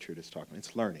that Richard is talking about.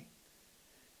 It's learning.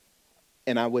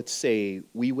 And I would say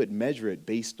we would measure it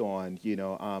based on, you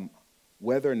know,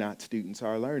 whether or not students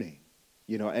are learning.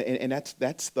 You know, and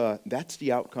that's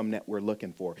the outcome that we're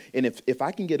looking for. And if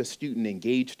I can get a student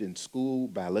engaged in school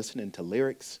by listening to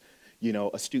lyrics, you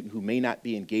know, a student who may not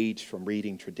be engaged from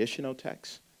reading traditional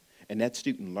texts, and that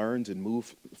student learns and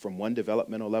moves from one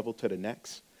developmental level to the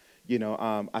next, you know,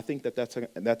 I think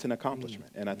that's an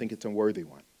accomplishment, and I think it's a worthy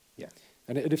one. Yeah.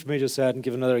 And if I may just add and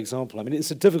give another example, I mean,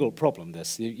 it's a difficult problem,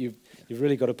 this. You've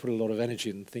really got to put a lot of energy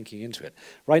and thinking into it.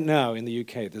 Right now in the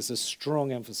UK, there's a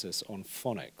strong emphasis on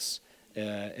phonics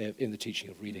in the teaching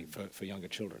of reading for younger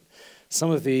children.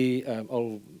 Some of the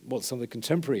some of the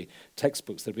contemporary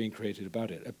textbooks that are being created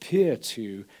about it appear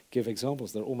to give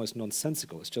examples that are almost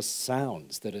nonsensical. It's just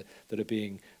sounds that are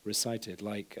being recited,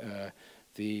 like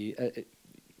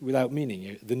without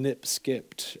meaning, the nip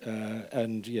skipped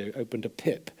and opened a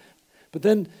pip. But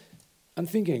then I'm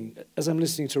thinking, as I'm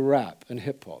listening to rap and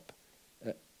hip hop,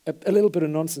 a little bit of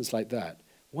nonsense like that,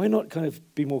 why not kind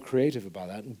of be more creative about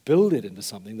that and build it into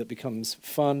something that becomes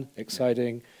fun,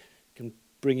 exciting, can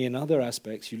bring in other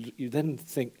aspects? You then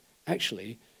think,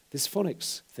 actually, this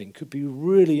phonics thing could be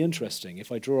really interesting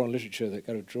if I draw on literature that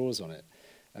kind of draws on it,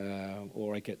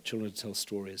 or I get children to tell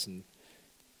stories and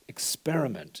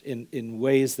experiment in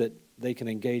ways that they can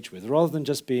engage with, rather than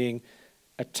just being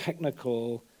a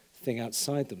technical thing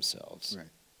outside themselves.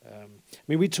 Right. I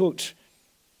mean, we talked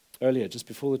earlier, just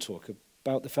before the talk,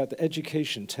 about the fact that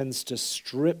education tends to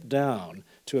strip down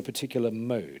to a particular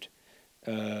mode,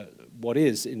 what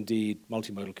is indeed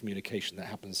multimodal communication that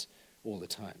happens all the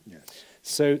time. Yes.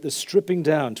 So the stripping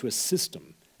down to a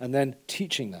system and then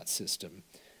teaching that system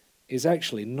is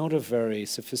actually not a very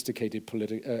sophisticated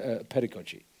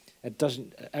pedagogy. It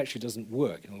actually doesn't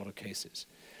work in a lot of cases.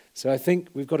 So I think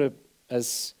we've got to,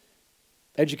 as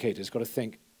educators, got to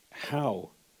think, how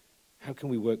can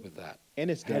we work with that? And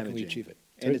it's How damaging. can we achieve it?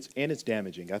 And it's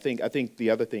damaging. I think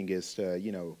the other thing is to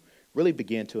really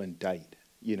begin to indict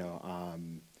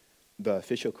the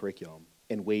official curriculum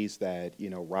in ways that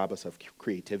rob us of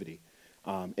creativity,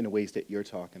 in the ways that you're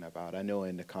talking about. I know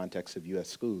in the context of U.S.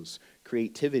 schools,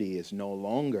 creativity is no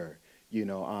longer a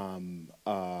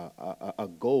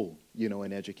goal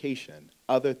in education.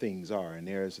 Other things are, and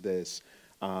there's this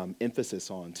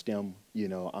emphasis on STEM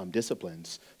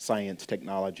disciplines, science,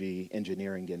 technology,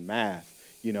 engineering, and math.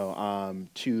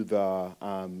 To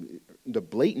the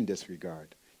blatant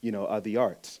disregard, of the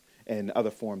arts and other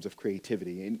forms of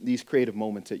creativity. And these creative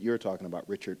moments that you're talking about,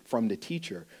 Richard, from the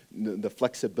teacher, the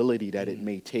flexibility that it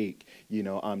may take,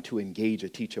 to engage a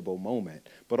teachable moment,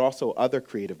 but also other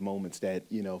creative moments that,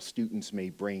 students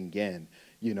may bring in,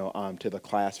 to the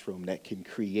classroom that can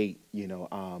create,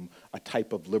 a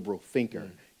type of liberal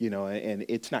thinker. And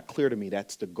it's not clear to me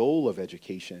that's the goal of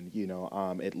education,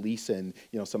 at least in,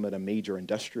 some of the major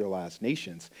industrialized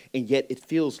nations. And yet it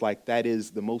feels like that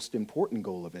is the most important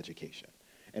goal of education.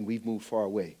 And we've moved far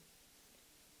away.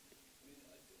 I think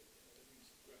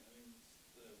it's great.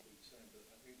 What you're saying, but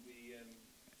I think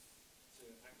to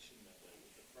action that way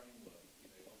with the framework,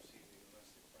 obviously the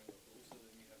elastic framework, but also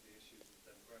then you have the issues of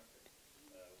demographic,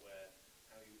 where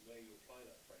you apply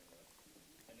that framework,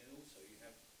 and then also you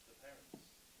have the parents.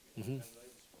 How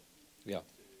they respond Yeah.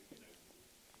 to,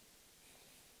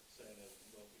 saying a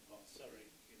wealthy part of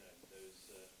Surrey, those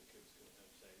the kids coming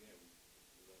home saying, we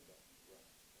learned about rap,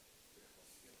 how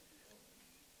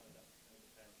the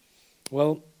parents.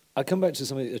 Well, I'll come back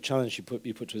to a challenge you put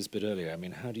to us a bit earlier. I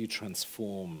mean, how do you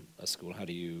transform a school? How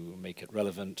do you make it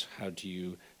relevant? How do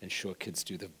you ensure kids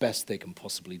do the best they can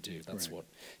possibly do? That's Right.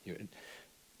 what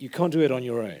you can't do it on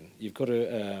your own. You've got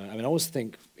to, I always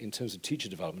think in terms of teacher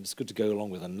development, it's good to go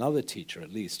along with another teacher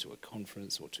at least to a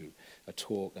conference or to a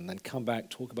talk, and then come back,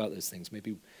 talk about those things,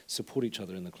 maybe support each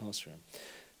other in the classroom.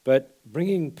 But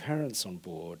bringing parents on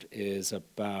board is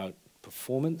about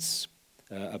performance,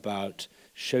 about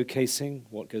showcasing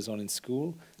what goes on in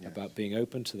school, Yes. about being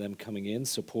open to them coming in,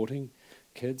 supporting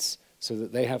kids so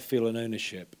that they feel an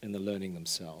ownership in the learning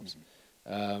themselves.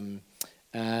 And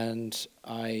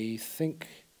I think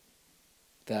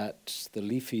that the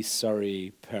leafy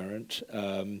Surrey parent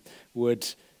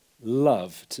would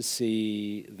love to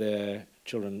see their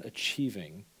children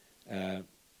achieving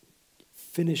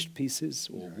finished pieces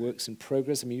or works in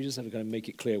progress. I mean, you just have to kind of make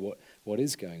it clear what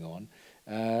is going on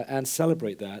and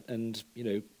celebrate that and,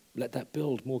 let that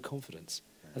build more confidence.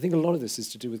 Right. I think a lot of this is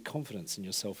to do with confidence in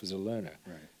yourself as a learner.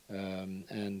 Right.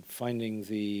 And finding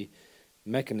the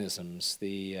mechanisms,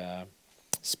 the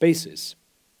spaces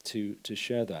to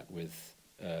share that with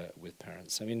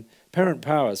parents. I mean, parent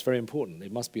power is very important.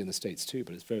 It must be in the States too,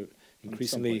 but it's very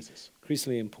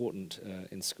increasingly important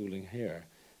in schooling here.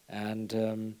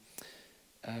 And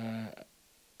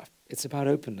it's about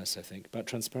openness, I think, about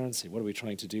transparency. What are we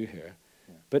trying to do here?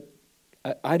 Yeah. But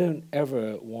I don't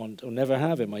ever want, or never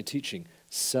have in my teaching,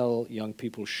 sell young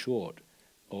people short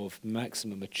of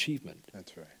maximum achievement.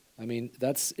 That's right. I mean,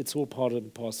 it's all part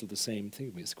and parcel of the same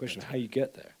thing. It's a question of how you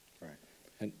get there. Right.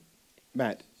 And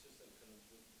Matt. It's just that kind of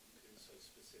because it's so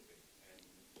specific and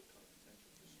the kind of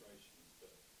potential frustrations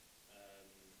that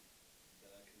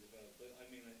can develop. But I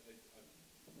mean, I think that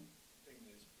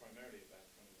it's primarily about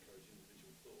trying to encourage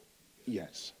individual thought.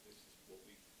 Yes. This is what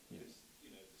we, because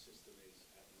the system is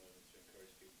at the moment to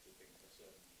encourage people to think a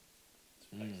certain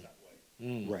space that way.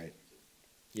 Right.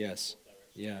 Yes.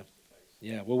 Yeah. To face.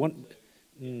 Yeah. Well,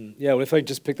 yeah. Well, if I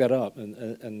just pick that up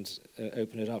and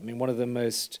open it up, I mean, one of the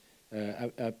most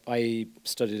I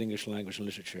studied English language and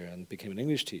literature and became an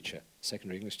English teacher,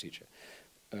 secondary English teacher.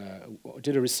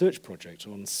 Did a research project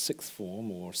on sixth form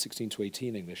or 16 to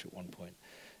 18 English at one point,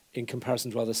 in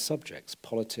comparison to other subjects: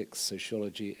 politics,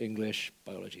 sociology, English,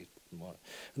 biology, and what.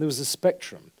 And there was a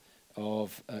spectrum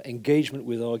of engagement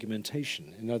with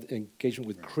argumentation, engagement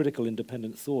with critical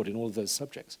independent thought in all of those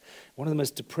subjects. One of the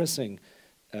most depressing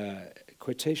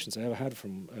quotations I ever had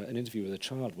from an interview with a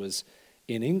child was,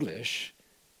 in English,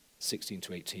 16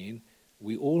 to 18,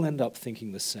 we all end up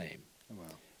thinking the same. Oh,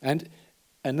 wow.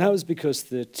 And that was because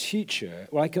the teacher,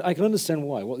 well, I can understand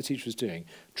why, what the teacher was doing,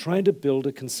 trying to build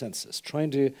a consensus,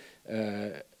 trying to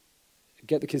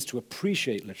get the kids to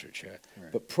appreciate literature,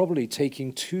 Right. but probably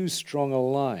taking too strong a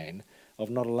line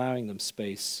of not allowing them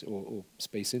space or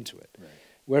space into it. Right.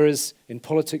 Whereas in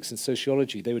politics and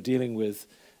sociology, they were dealing with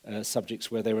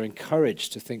subjects where they were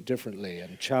encouraged to think differently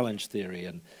and challenge theory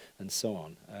and so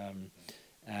on.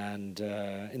 And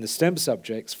in the STEM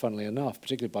subjects, funnily enough,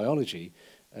 particularly biology,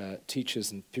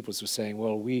 teachers and pupils were saying,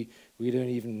 well, we don't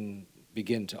even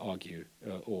begin to argue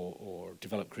or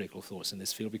develop critical thoughts in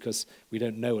this field because we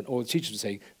don't know, or the teachers were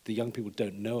saying the young people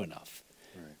don't know enough.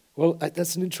 Right. Well,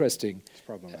 that's an interesting... It's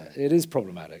problematic. It is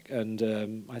problematic, and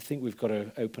I think we've got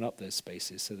to open up those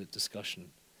spaces so that discussion,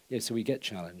 so we get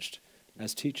challenged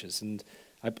as teachers. And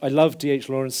I love D.H.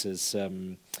 Lawrence's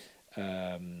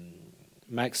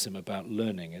maxim about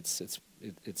learning. It's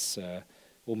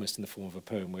almost in the form of a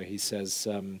poem where he says,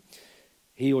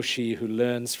 he or she who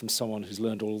learns from someone who's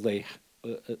learned all they,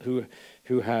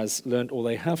 who has learned all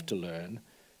they have to learn,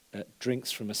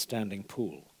 drinks from a standing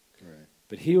pool. Right.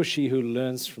 But he or she who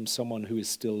learns from someone who is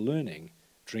still learning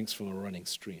drinks from a running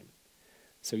stream.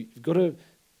 So you've got to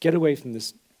get away from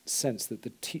this sense that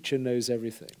the teacher knows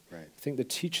everything. Right. I think the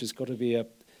teacher's got to be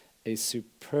a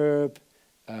superb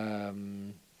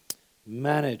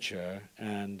manager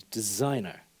and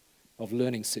designer of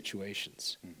learning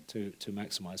situations to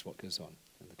maximize what goes on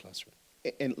in the classroom.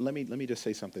 And let me just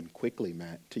say something quickly,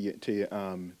 Matt, to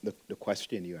the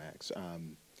question you asked.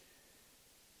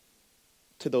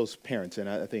 To those parents, and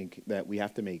I think that we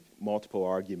have to make multiple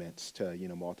arguments to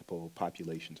multiple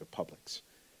populations or publics.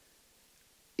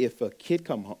 If a kid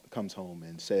comes home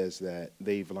and says that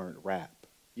they've learned rap,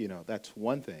 that's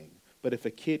one thing. But if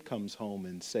a kid comes home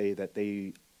and say that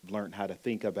they learned how to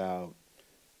think about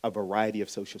a variety of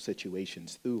social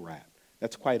situations through rap,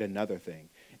 that's quite another thing.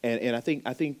 And I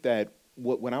think that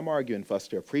what I'm arguing for us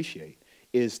to appreciate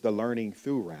is the learning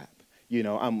through rap.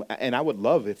 And I would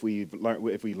love if we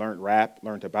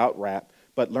learned about rap,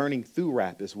 but learning through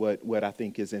rap is what I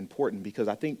think is important, because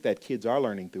I think that kids are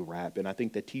learning through rap, and I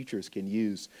think that teachers can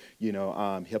use,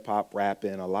 hip hop, rap,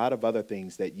 and a lot of other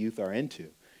things that youth are into,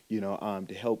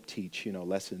 to help teach,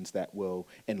 lessons that will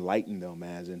enlighten them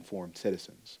as informed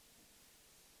citizens.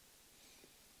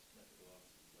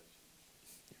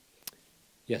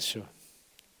 Yes, sure.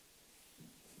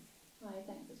 Hi,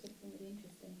 thanks. It's been really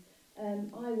interesting.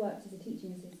 I worked as a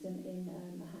teaching assistant in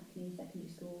a Hackney secondary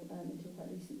school until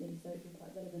quite recently, so it's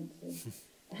quite relevant to what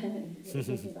we're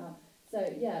talking about.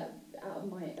 So yeah, out of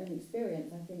my own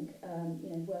experience, I think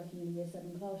working in a Year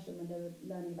 7 classroom when they were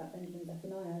learning about Benjamin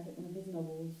Zephaniah, I think one of his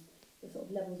novels, the sort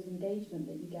of levels of engagement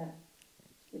that you get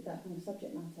with that kind of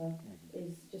subject matter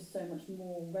is just so much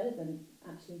more relevant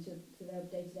actually to their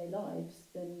day-to-day lives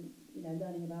than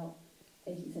learning about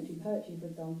 18th century poetry, for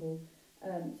example.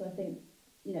 So I think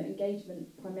engagement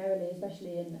primarily,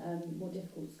 especially in more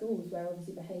difficult schools where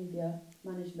obviously behaviour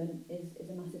management is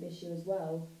a massive issue as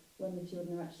well, when the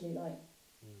children are actually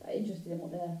interested in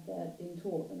what they're being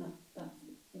taught, and that's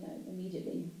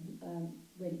immediately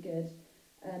really good.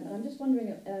 And I'm just wondering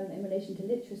in relation to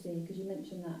literacy, because you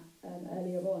mentioned that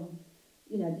earlier on,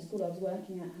 the school I was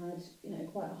working at had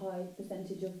quite a high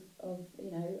percentage of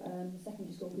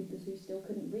secondary school pupils who still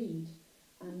couldn't read,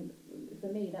 and for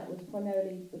me that was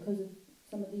primarily because of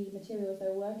some of the materials they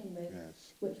were working with,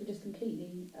 which were just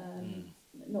completely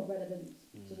not relevant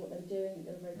to what they were doing.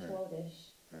 They were very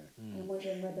childish. And I'm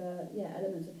wondering whether,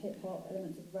 elements of hip hop,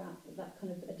 elements of rap, that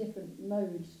kind of a different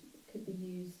mode could be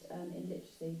used in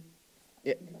literacy.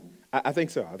 Yeah, I think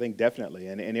so. I think definitely.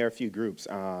 And there are a few groups.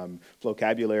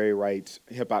 Vocabulary writes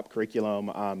hip-hop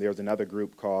curriculum. There's another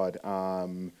group called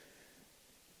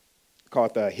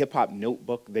the Hip Hop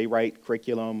Notebook. They write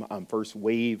curriculum. First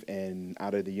Wave, and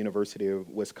out of the University of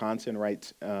Wisconsin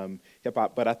writes hip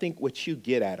hop. But I think what you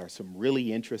get at are some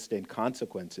really interesting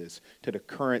consequences to the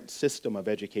current system of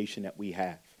education that we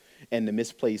have, and the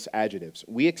misplaced adjectives.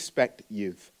 We expect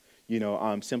youth,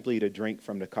 simply to drink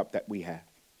from the cup that we have,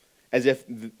 as if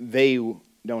they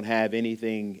don't have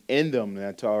anything in them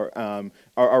that are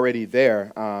already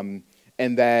there, and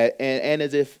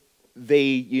as if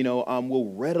they,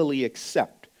 will readily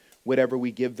accept whatever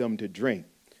we give them to drink.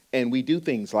 And we do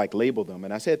things like label them.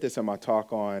 And I said this in my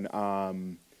talk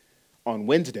on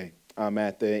Wednesday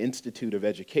at the Institute of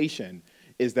Education,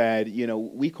 is that,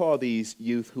 we call these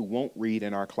youth who won't read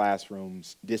in our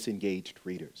classrooms disengaged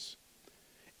readers.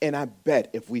 And I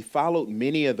bet if we followed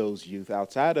many of those youth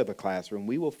outside of the classroom,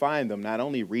 we will find them not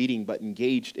only reading, but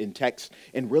engaged in text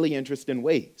in really interesting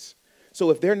ways.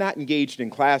 So if they're not engaged in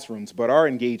classrooms, but are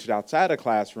engaged outside of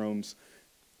classrooms,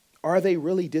 are they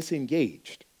really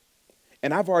disengaged?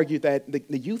 And I've argued that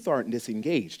the youth aren't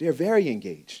disengaged. They're very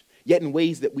engaged, yet in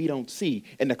ways that we don't see.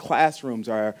 And the classrooms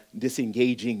are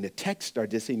disengaging. The texts are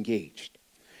disengaged.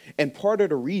 And part of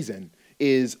the reason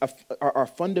is are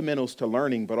fundamentals to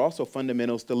learning, but also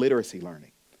fundamentals to literacy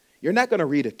learning. You're not going to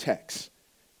read a text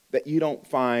that you don't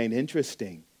find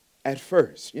interesting at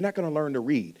first. You're not going to learn to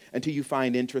read until you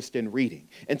find interest in reading.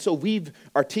 And so we've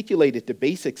articulated the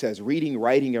basics as reading,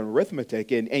 writing, and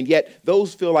arithmetic, and yet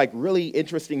those feel like really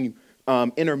interesting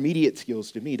intermediate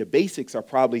skills to me. The basics are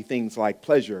probably things like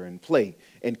pleasure and play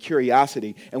and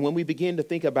curiosity. And when we begin to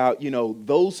think about,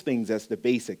 those things as the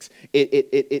basics,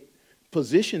 it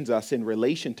positions us in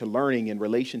relation to learning, in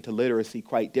relation to literacy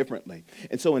quite differently.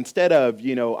 And so instead of,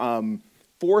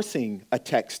 forcing a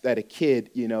text that a kid,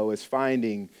 is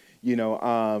finding,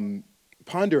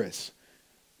 ponderous,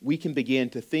 we can begin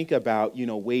to think about,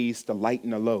 ways to lighten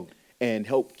the load and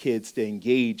help kids to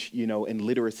engage, in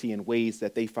literacy in ways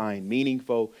that they find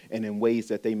meaningful, and in ways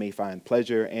that they may find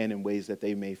pleasure, and in ways that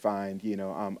they may find,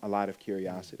 a lot of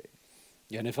curiosity.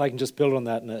 Yeah, and if I can just build on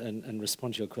that and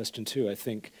respond to your question too, I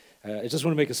think I just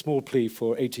want to make a small plea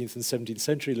for 18th and 17th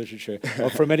century literature, or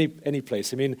from any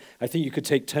place. I mean, I think you could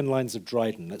take 10 lines of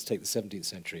Dryden, let's take the 17th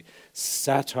century,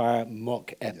 satire,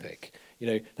 mock epic.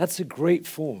 Yes. That's a great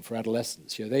form for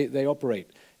adolescents. They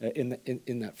operate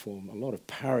in that form, a lot of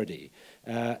parody,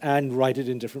 and write it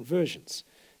in different versions.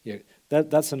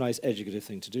 That's a nice educative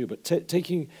thing to do. But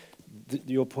taking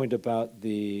your point about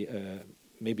the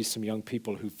maybe some young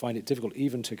people who find it difficult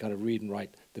even to kind of read and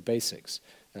write the basics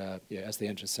as they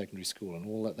enter secondary school, and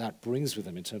all that brings with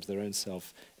them in terms of their own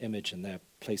self-image and their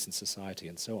place in society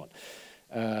and so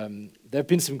on. There have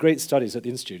been some great studies at the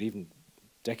Institute, even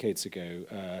decades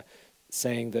ago,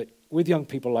 saying that with young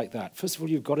people like that, first of all,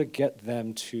 you've got to get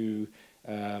them to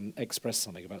express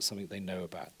something about something they know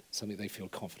about, something they feel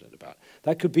confident about.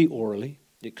 That could be orally,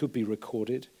 it could be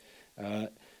recorded,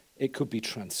 it could be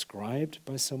transcribed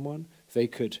by someone. They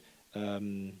could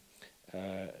then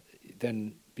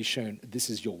be shown, this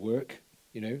is your work,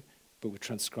 but we've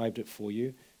transcribed it for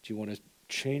you. Do you want to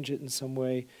change it in some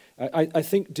way? I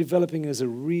think developing as a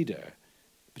reader,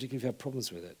 particularly if you have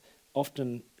problems with it,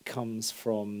 often comes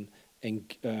from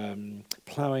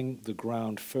plowing the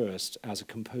ground first as a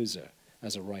composer,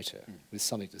 as a writer, with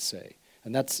something to say.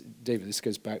 And that's, David, this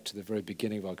goes back to the very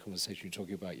beginning of our conversation. You're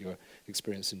talking about your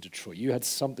experience in Detroit. You had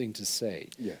something to say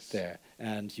there,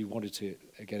 and you wanted to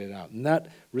get it out. And that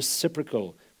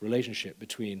reciprocal relationship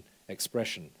between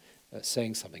expression,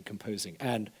 saying something, composing,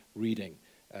 and reading,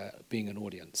 being an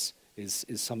audience, is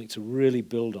something to really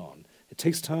build on. It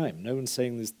takes time. No one's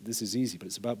saying this is easy, but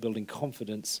it's about building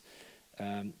confidence,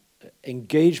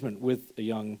 engagement with a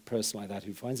young person like that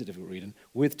who finds it difficult reading,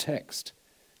 with text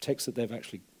that they've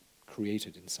actually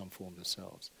created in some form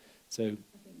themselves. So I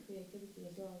think creativity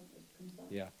as well comes back.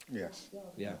 Yes.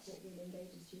 Well. Yeah. That's what really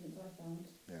engages students, I found.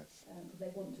 Yes. Because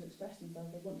they want to express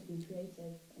themselves, they want to be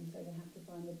creative, and so they have to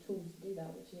find the tools to do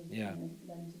that, which is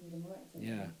learning to read and write.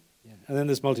 Yeah. And then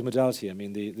there's multimodality. I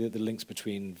mean, the links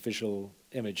between visual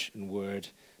image and word,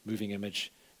 moving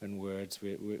image and words.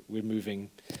 We're moving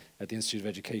at the Institute of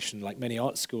Education, like many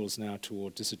art schools now,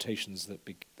 toward dissertations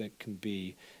that can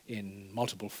be in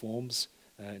multiple forms,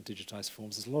 digitized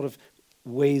forms. There's a lot of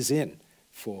ways in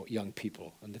for young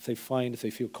people, and if they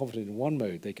feel confident in one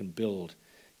mode, they can build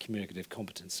communicative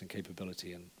competence and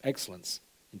capability and excellence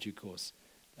in due course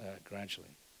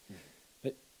gradually.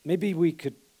 But maybe we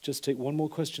could just take one more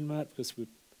question, Matt, because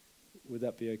would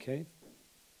that be okay?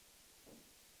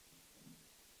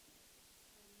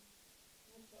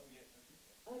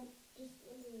 Just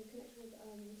wondering, in connection with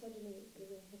misogyny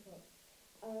within hip hop,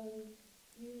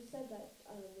 you said that,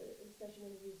 especially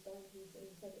when you used Dante's, and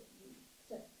you said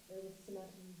that there was this amount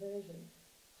of inversion.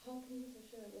 How can you be so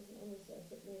sure it wasn't almost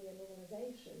maybe a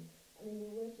normalization? I mean,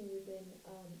 we're working within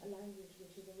a language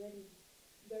which is already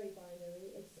very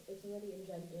binary. It's already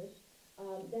engendered.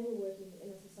 Then we're working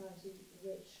in a society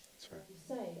which, like you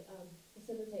say,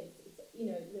 facilitates,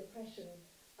 the oppression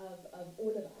of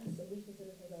all of us, and we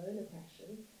facilitate our own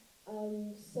oppression. How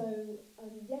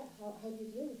do you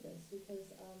deal with this? Because,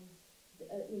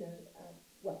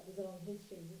 there's a long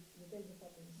history within hip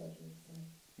hop and misogyny. So.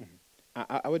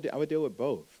 I would deal with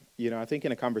both. I think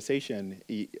in a conversation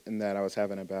that I was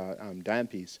having about Dime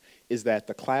Piece is that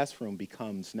the classroom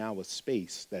becomes now a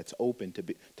space that's open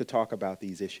to talk about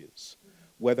these issues,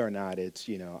 whether or not it's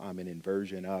an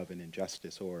inversion of an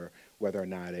injustice, or whether or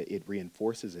not it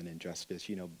reinforces an injustice.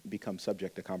 Becomes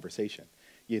subject to conversation.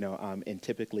 And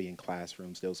typically in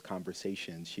classrooms, those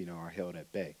conversations are held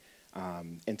at bay.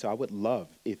 And so I would love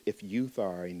if youth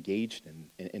are engaged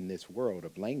in this world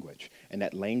of language, and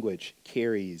that language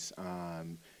carries,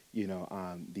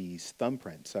 these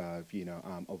thumbprints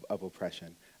of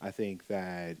oppression. I think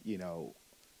that,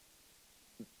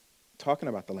 talking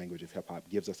about the language of hip hop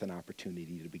gives us an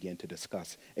opportunity to begin to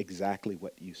discuss exactly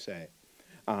what you say.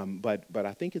 But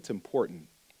I think it's important,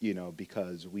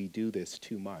 because we do this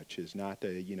too much, is not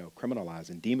to, criminalize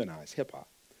and demonize hip hop.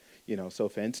 So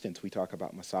for instance, we talk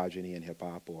about misogyny in hip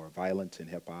hop, or violence in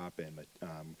hip hop, and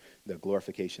the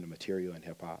glorification of material in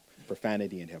hip hop,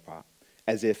 profanity in hip hop,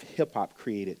 as if hip hop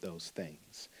created those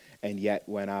things. And yet,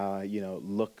 when I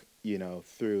look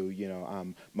through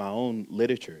my own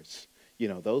literatures,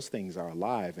 those things are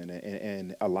alive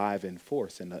and alive in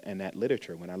force in that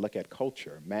literature. When I look at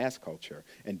culture, mass culture,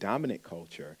 and dominant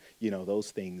culture, those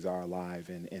things are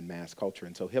alive in mass culture.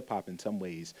 And so hip hop in some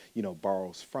ways,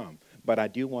 borrows from. But I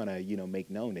do want to, make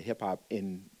known that hip hop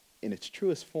in its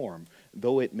truest form,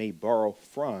 though it may borrow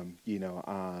from,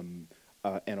 an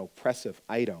oppressive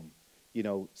item,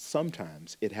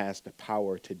 sometimes it has the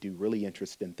power to do really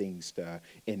interesting things to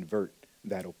invert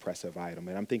that oppressive item.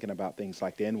 And I'm thinking about things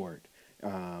like the N-word.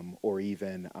 Or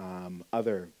even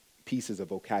other pieces of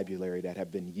vocabulary that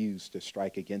have been used to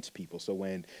strike against people. So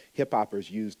when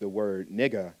hip-hoppers use the word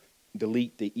nigga,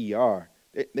 delete the ER,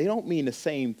 they don't mean the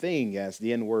same thing as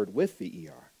the N-word with the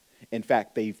ER. In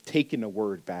fact, they've taken the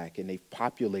word back and they've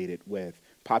populated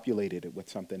it with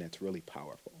something that's really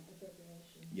powerful.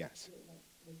 Yes.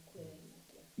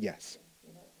 Yes.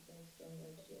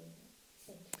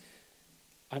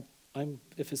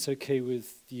 If it's okay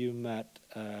with you, Matt,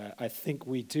 I think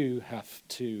we do have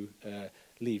to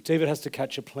leave. David has to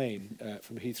catch a plane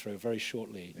from Heathrow very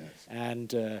shortly, yes.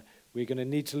 And we're going to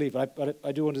need to leave. But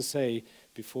I do want to say,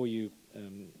 before you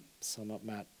sum up,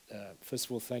 Matt, first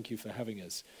of all, thank you for having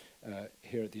us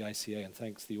here at the ICA, and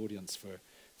thanks to the audience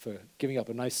for giving up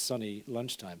a nice sunny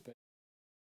lunchtime.